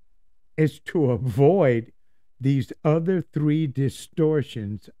is to avoid these other three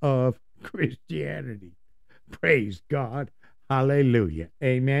distortions of Christianity. Praise God. Hallelujah.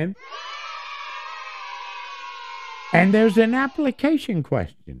 Amen. And there's an application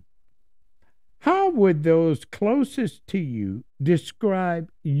question. How would those closest to you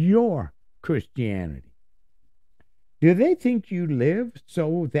describe your Christianity? Do they think you live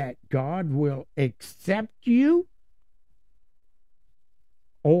so that God will accept you?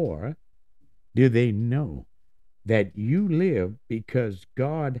 Or do they know that you live because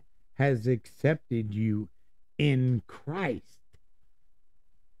God has accepted you in Christ?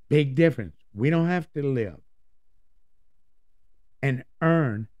 Big difference. We don't have to live and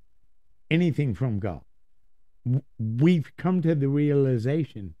earn anything from God. We've come to the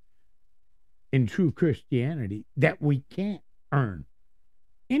realization in true Christianity that we can't earn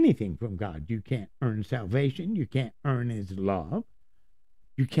anything from God. You can't earn salvation. You can't earn his love.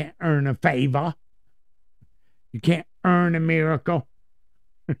 You can't earn a favor. You can't earn a miracle.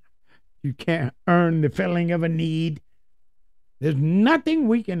 You can't earn the filling of a need. There's nothing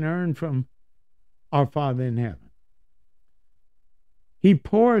we can earn from our Father in heaven. He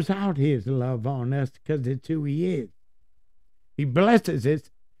pours out his love on us because it's who he is. He blesses us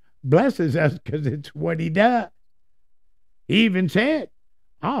because it's what he does. He even said,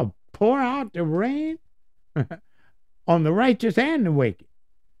 I'll pour out the rain on the righteous and the wicked.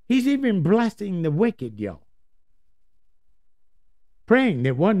 He's even blessing the wicked, y'all. Praying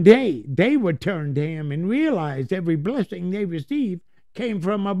that one day they would turn to him and realize every blessing they receive came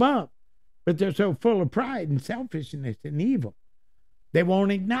from above. But they're so full of pride and selfishness and evil. They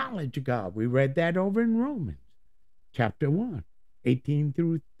won't acknowledge God. We read that over in Romans chapter 1, 18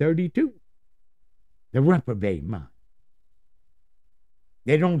 through 32. The reprobate mind.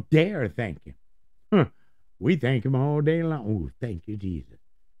 They don't dare thank him. Huh. We thank him all day long. Oh, thank you, Jesus.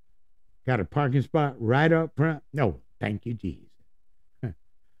 Got a parking spot right up front? No, thank you, Jesus. Huh.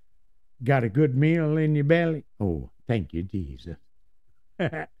 Got a good meal in your belly? Oh, thank you, Jesus.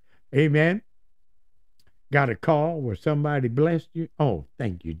 Amen. Got a call where somebody blessed you? Oh,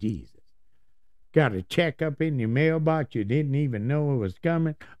 thank you, Jesus. Got a check up in your mailbox you didn't even know it was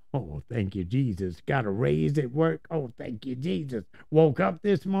coming? Oh, thank you, Jesus. Got a raise at work? Oh, thank you, Jesus. Woke up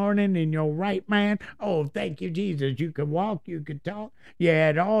this morning in your right mind? Oh, thank you, Jesus. You could walk, you could talk. You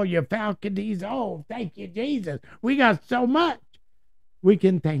had all your faculties. Oh, thank you, Jesus. We got so much we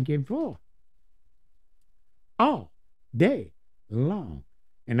can thank him for all day long.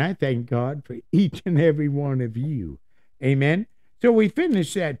 And I thank God for each and every one of you. Amen. So we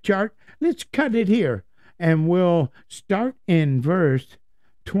finish that chart. Let's cut it here. And we'll start in verse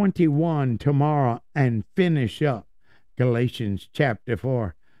 21 tomorrow and finish up Galatians chapter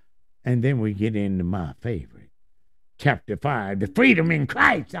 4. And then we get into my favorite, chapter 5, the freedom in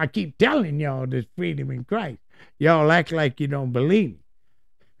Christ. I keep telling y'all there's freedom in Christ. Y'all act like you don't believe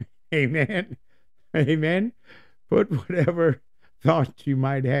me. Amen. Amen. Put whatever thoughts you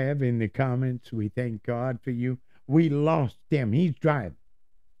might have in the comments. We thank God for you. We lost him. He's driving.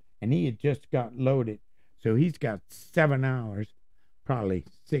 And he had just got loaded. So he's got 7 hours, probably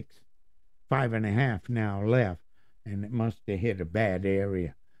 6, 5.5 now left. And it must have hit a bad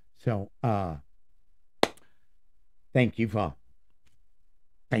area. So, thank you, Father.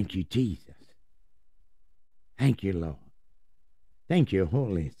 Thank you, Jesus. Thank you, Lord. Thank you,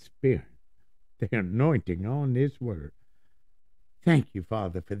 Holy Spirit. The anointing on this word. Thank you,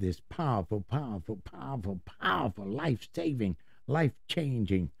 Father, for this powerful, powerful, powerful, powerful, life-saving,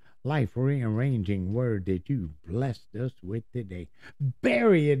 life-changing, life-rearranging word that you blessed us with today.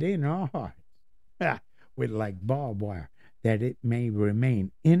 Bury it in our hearts with like barbed wire, that it may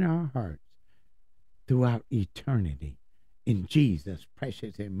remain in our hearts throughout eternity. In Jesus'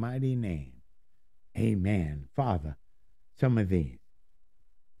 precious and mighty name. Amen. Father, some of these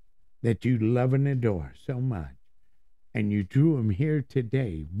that you love and adore so much, and you drew them here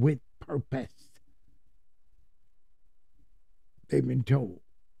today with purpose. They've been told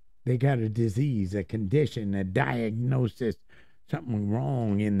they got a disease, a condition, a diagnosis, something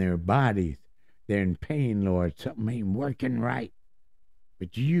wrong in their bodies. They're in pain, Lord. Something ain't working right.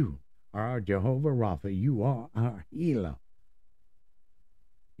 But you are our Jehovah Rapha. You are our healer.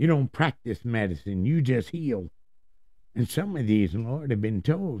 You don't practice medicine. You just heal. And some of these, Lord, have been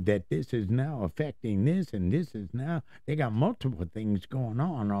told that this is now affecting this, and this is now, they got multiple things going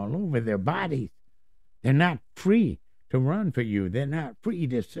on all over their bodies. They're not free to run for you. They're not free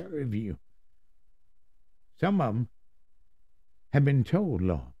to serve you. Some of them have been told,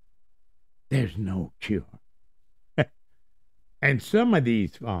 Lord, there's no cure. And some of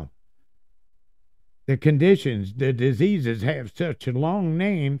these, Father, the conditions, the diseases have such long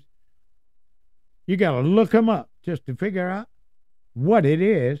names, you got to look them up just to figure out what it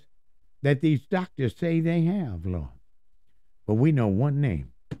is that these doctors say they have, Lord. But we know one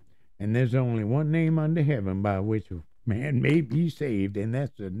name, and there's only one name under heaven by which man may be saved, and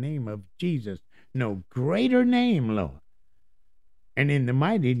that's the name of Jesus. No greater name, Lord. And in the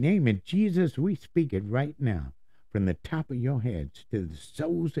mighty name of Jesus, we speak it right now, from the top of your heads to the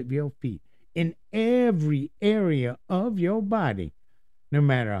soles of your feet, in every area of your body. No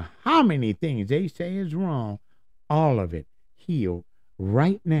matter how many things they say is wrong, all of it healed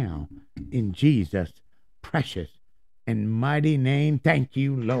right now in Jesus' precious and mighty name. Thank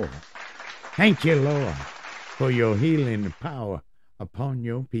you, Lord. Thank you, Lord, for your healing power upon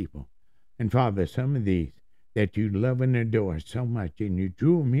your people. And Father, some of these that you love and adore so much, and you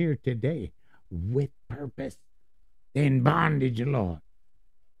drew them here today with purpose. They're in bondage, Lord.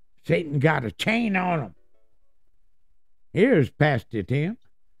 Satan got a chain on them. Here's Pastor Tim.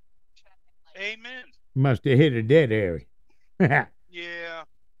 Amen. Must have hit a dead area. Yeah.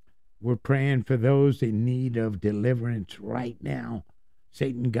 We're praying for those in need of deliverance right now.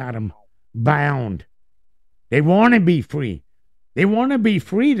 Satan got them bound. They want to be free. They want to be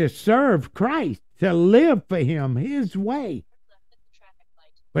free to serve Christ, to live for him his way.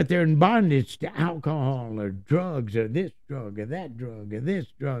 But they're in bondage to alcohol or drugs or this drug or that drug or this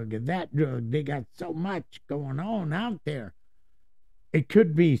drug or that drug. They got so much going on out there. It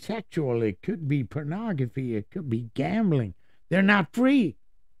could be sexual. It could be pornography. It could be gambling. They're not free.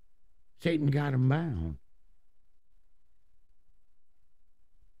 Satan got them bound.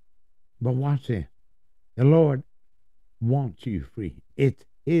 But watch this. The Lord wants you free. It's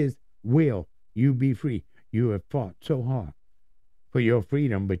his will you be free. You have fought so hard for your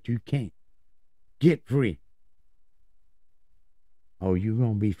freedom, but you can't. Get free. Oh, you're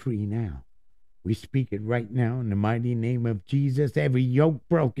going to be free now. We speak it right now in the mighty name of Jesus. Every yoke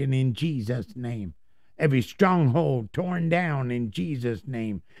broken in Jesus' name. Every stronghold torn down in Jesus'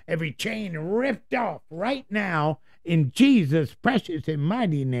 name. Every chain ripped off right now in Jesus' precious and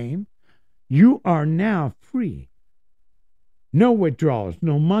mighty name. You are now free. No withdrawals,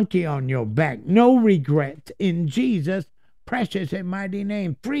 no monkey on your back, no regrets in Jesus' precious and mighty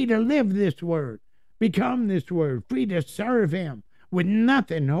name. Free to live this word, become this word, free to serve him with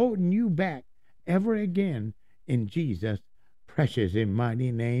nothing holding you back ever again in Jesus' precious and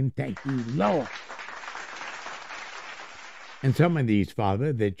mighty name. Thank you, Lord. And some of these,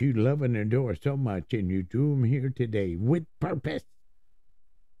 Father, that you love and adore so much, and you drew them here today with purpose.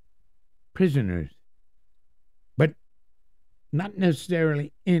 Prisoners, but not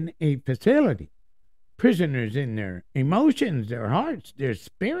necessarily in a facility. Prisoners in their emotions, their hearts, their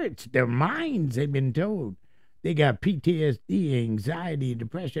spirits, their minds, they've been told. They got PTSD, anxiety,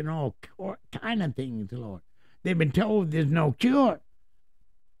 depression, all kind of things, Lord. They've been told there's no cure.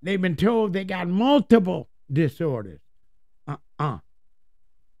 They've been told they got multiple disorders.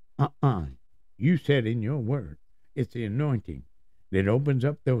 You said in your word, it's the anointing that opens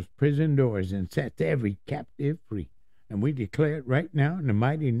up those prison doors and sets every captive free. And we declare it right now in the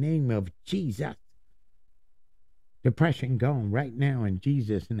mighty name of Jesus. Depression gone right now in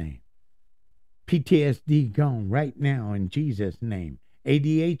Jesus' name. PTSD gone right now in Jesus' name.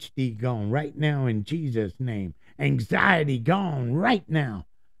 ADHD gone right now in Jesus' name. Anxiety gone right now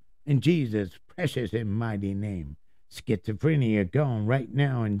in Jesus' precious and mighty name. Schizophrenia gone right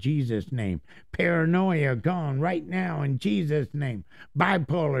now in Jesus' name. Paranoia gone right now in Jesus' name.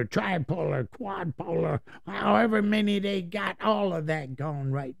 Bipolar, tripolar, quadpolar, however many they got, all of that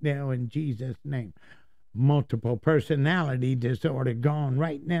gone right now in Jesus' name. Multiple personality disorder gone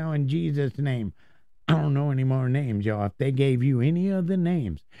right now in Jesus' name. I don't know any more names, y'all. If they gave you any other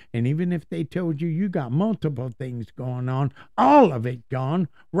names, and even if they told you you got multiple things going on, all of it gone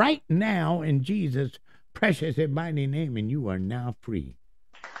right now in Jesus' precious and mighty name, and you are now free.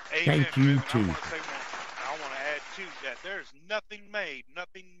 Amen. Thank you, I want Jesus. to add to that. There's nothing made,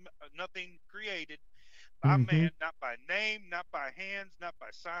 nothing created by man, not by name, not by hands, not by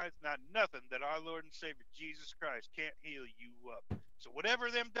signs, not nothing that our Lord and Savior Jesus Christ can't heal you up. So whatever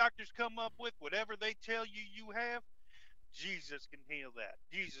them doctors come up with, whatever they tell you you have, Jesus can heal that.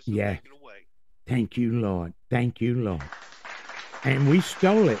 Jesus will Yes. take it away. Thank you, Lord. Thank you, Lord. And we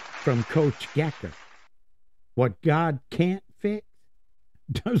stole it from Coach Gecker. What God can't fix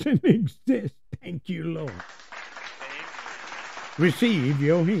doesn't exist. Thank you, Lord. Amen. Receive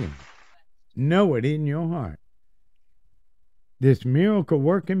your healing. Know it in your heart. This miracle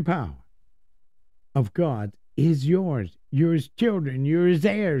working power of God is yours. You're his children. You're his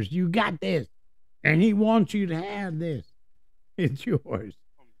heirs. You got this. And he wants you to have this. It's yours.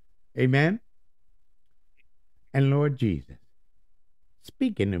 Amen. And Lord Jesus,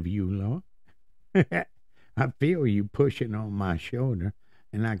 speaking of you, Lord, I feel you pushing on my shoulder,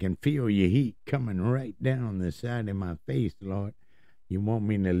 and I can feel your heat coming right down the side of my face, Lord. You want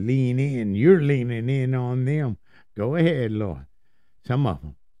me to lean in. You're leaning in on them. Go ahead, Lord. Some of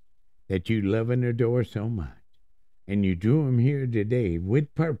them that you love and adore so much, and you drew them here today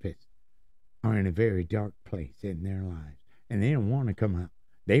with purpose, are in a very dark place in their lives, and they don't want to come out.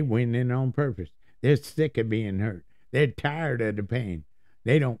 They went in on purpose. They're sick of being hurt. They're tired of the pain.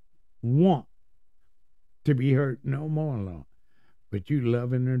 They don't want to be hurt no more, Lord. But you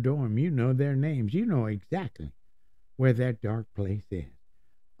love and adore them. You know their names. You know exactly where that dark place is.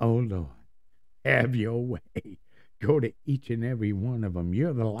 Oh, Lord, have your way. Go to each and every one of them.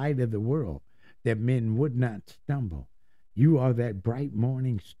 You're the light of the world, that men would not stumble. You are that bright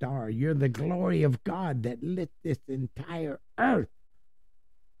morning star. You're the glory of God that lit this entire earth.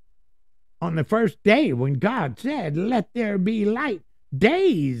 On the first day when God said, let there be light,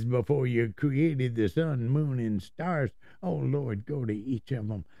 days before you created the sun, moon, and stars. Oh, Lord, go to each of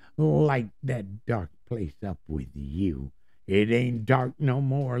them. Light that dark place up with you. It ain't dark no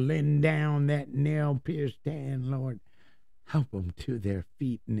more. Lend down that nail-pierced hand, Lord. Help them to their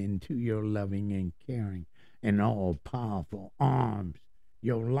feet and into your loving and caring and all-powerful arms,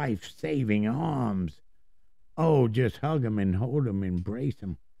 your life-saving arms. Oh, just hug them and hold them, embrace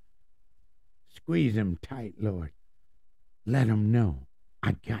them. Squeeze them tight, Lord. Let them know,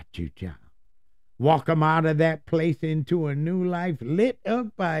 I got you, child. Walk them out of that place into a new life lit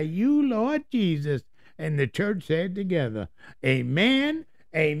up by you, Lord Jesus. And the church said together, amen,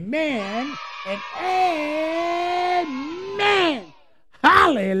 amen, and amen.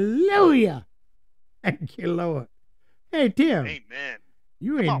 Hallelujah. Thank you, Lord. Hey, Tim. Amen.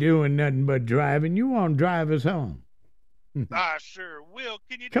 You Come ain't on. doing nothing but driving. You want to drive us home. I sure will.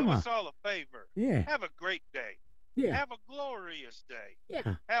 Can you Come do on. us all a favor? Yeah. Have a great day. Yeah. Have a glorious day.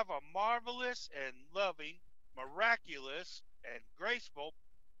 Yeah. Have a marvelous and loving, miraculous and graceful,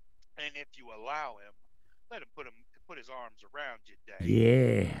 and if you allow him, let him put his arms around you day.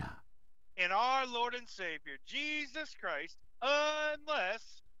 Yeah. In our Lord and Savior, Jesus Christ,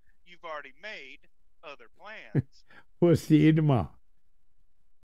 unless you've already made other plans. We'll see you tomorrow.